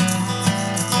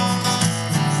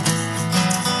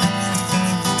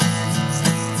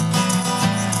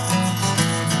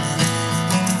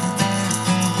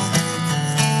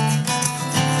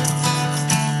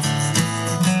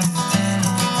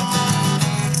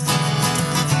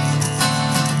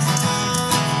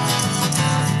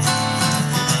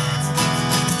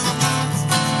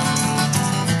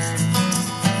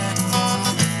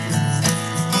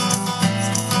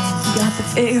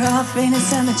 Figure of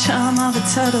Venus and the charm of a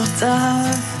turtle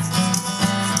dove.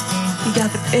 You got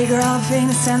the figure of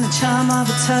Venus and the charm of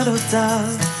a turtle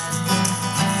dove.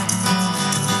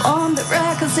 On the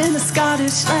records in the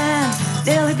Scottish land,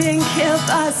 nearly being killed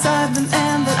by a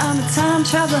Cyberman. But I'm a time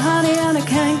traveler, honey, and I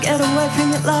can't get away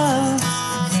from your love.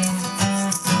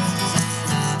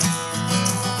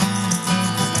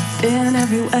 Been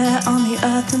everywhere on the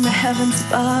earth and the heavens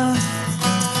above.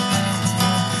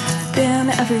 Been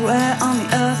everywhere on the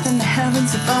earth and the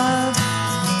heavens above.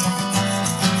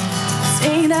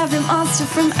 Seen every monster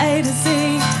from A to Z,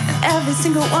 and every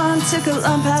single one took a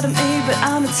lump out of me. But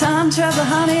I'm a time traveler,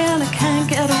 honey, and I can't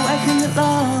get away from your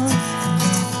love.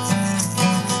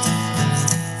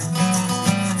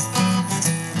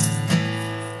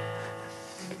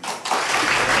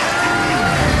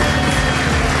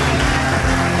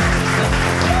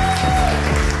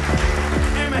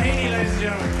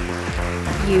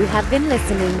 You have been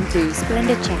listening to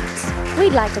Splendid Chaps.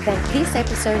 We'd like to thank this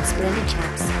episode's Splendid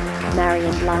Chaps,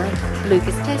 Marion Blythe,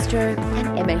 Lucas Testro,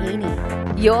 and Emma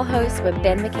Heaney. Your hosts were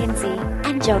Ben McKenzie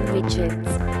and John Richards.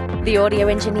 The audio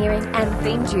engineering and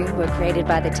theme tune were created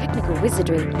by the technical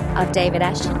wizardry of David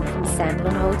Ashton from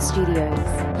Sample & Hold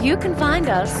Studios. You can find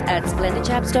us at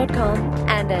splendidchaps.com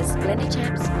and as Splendid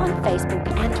Chaps on Facebook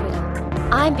and Twitter.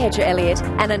 I'm Petra Elliott,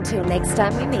 and until next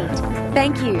time we meet,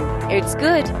 thank you. It's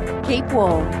good. Keep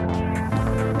warm.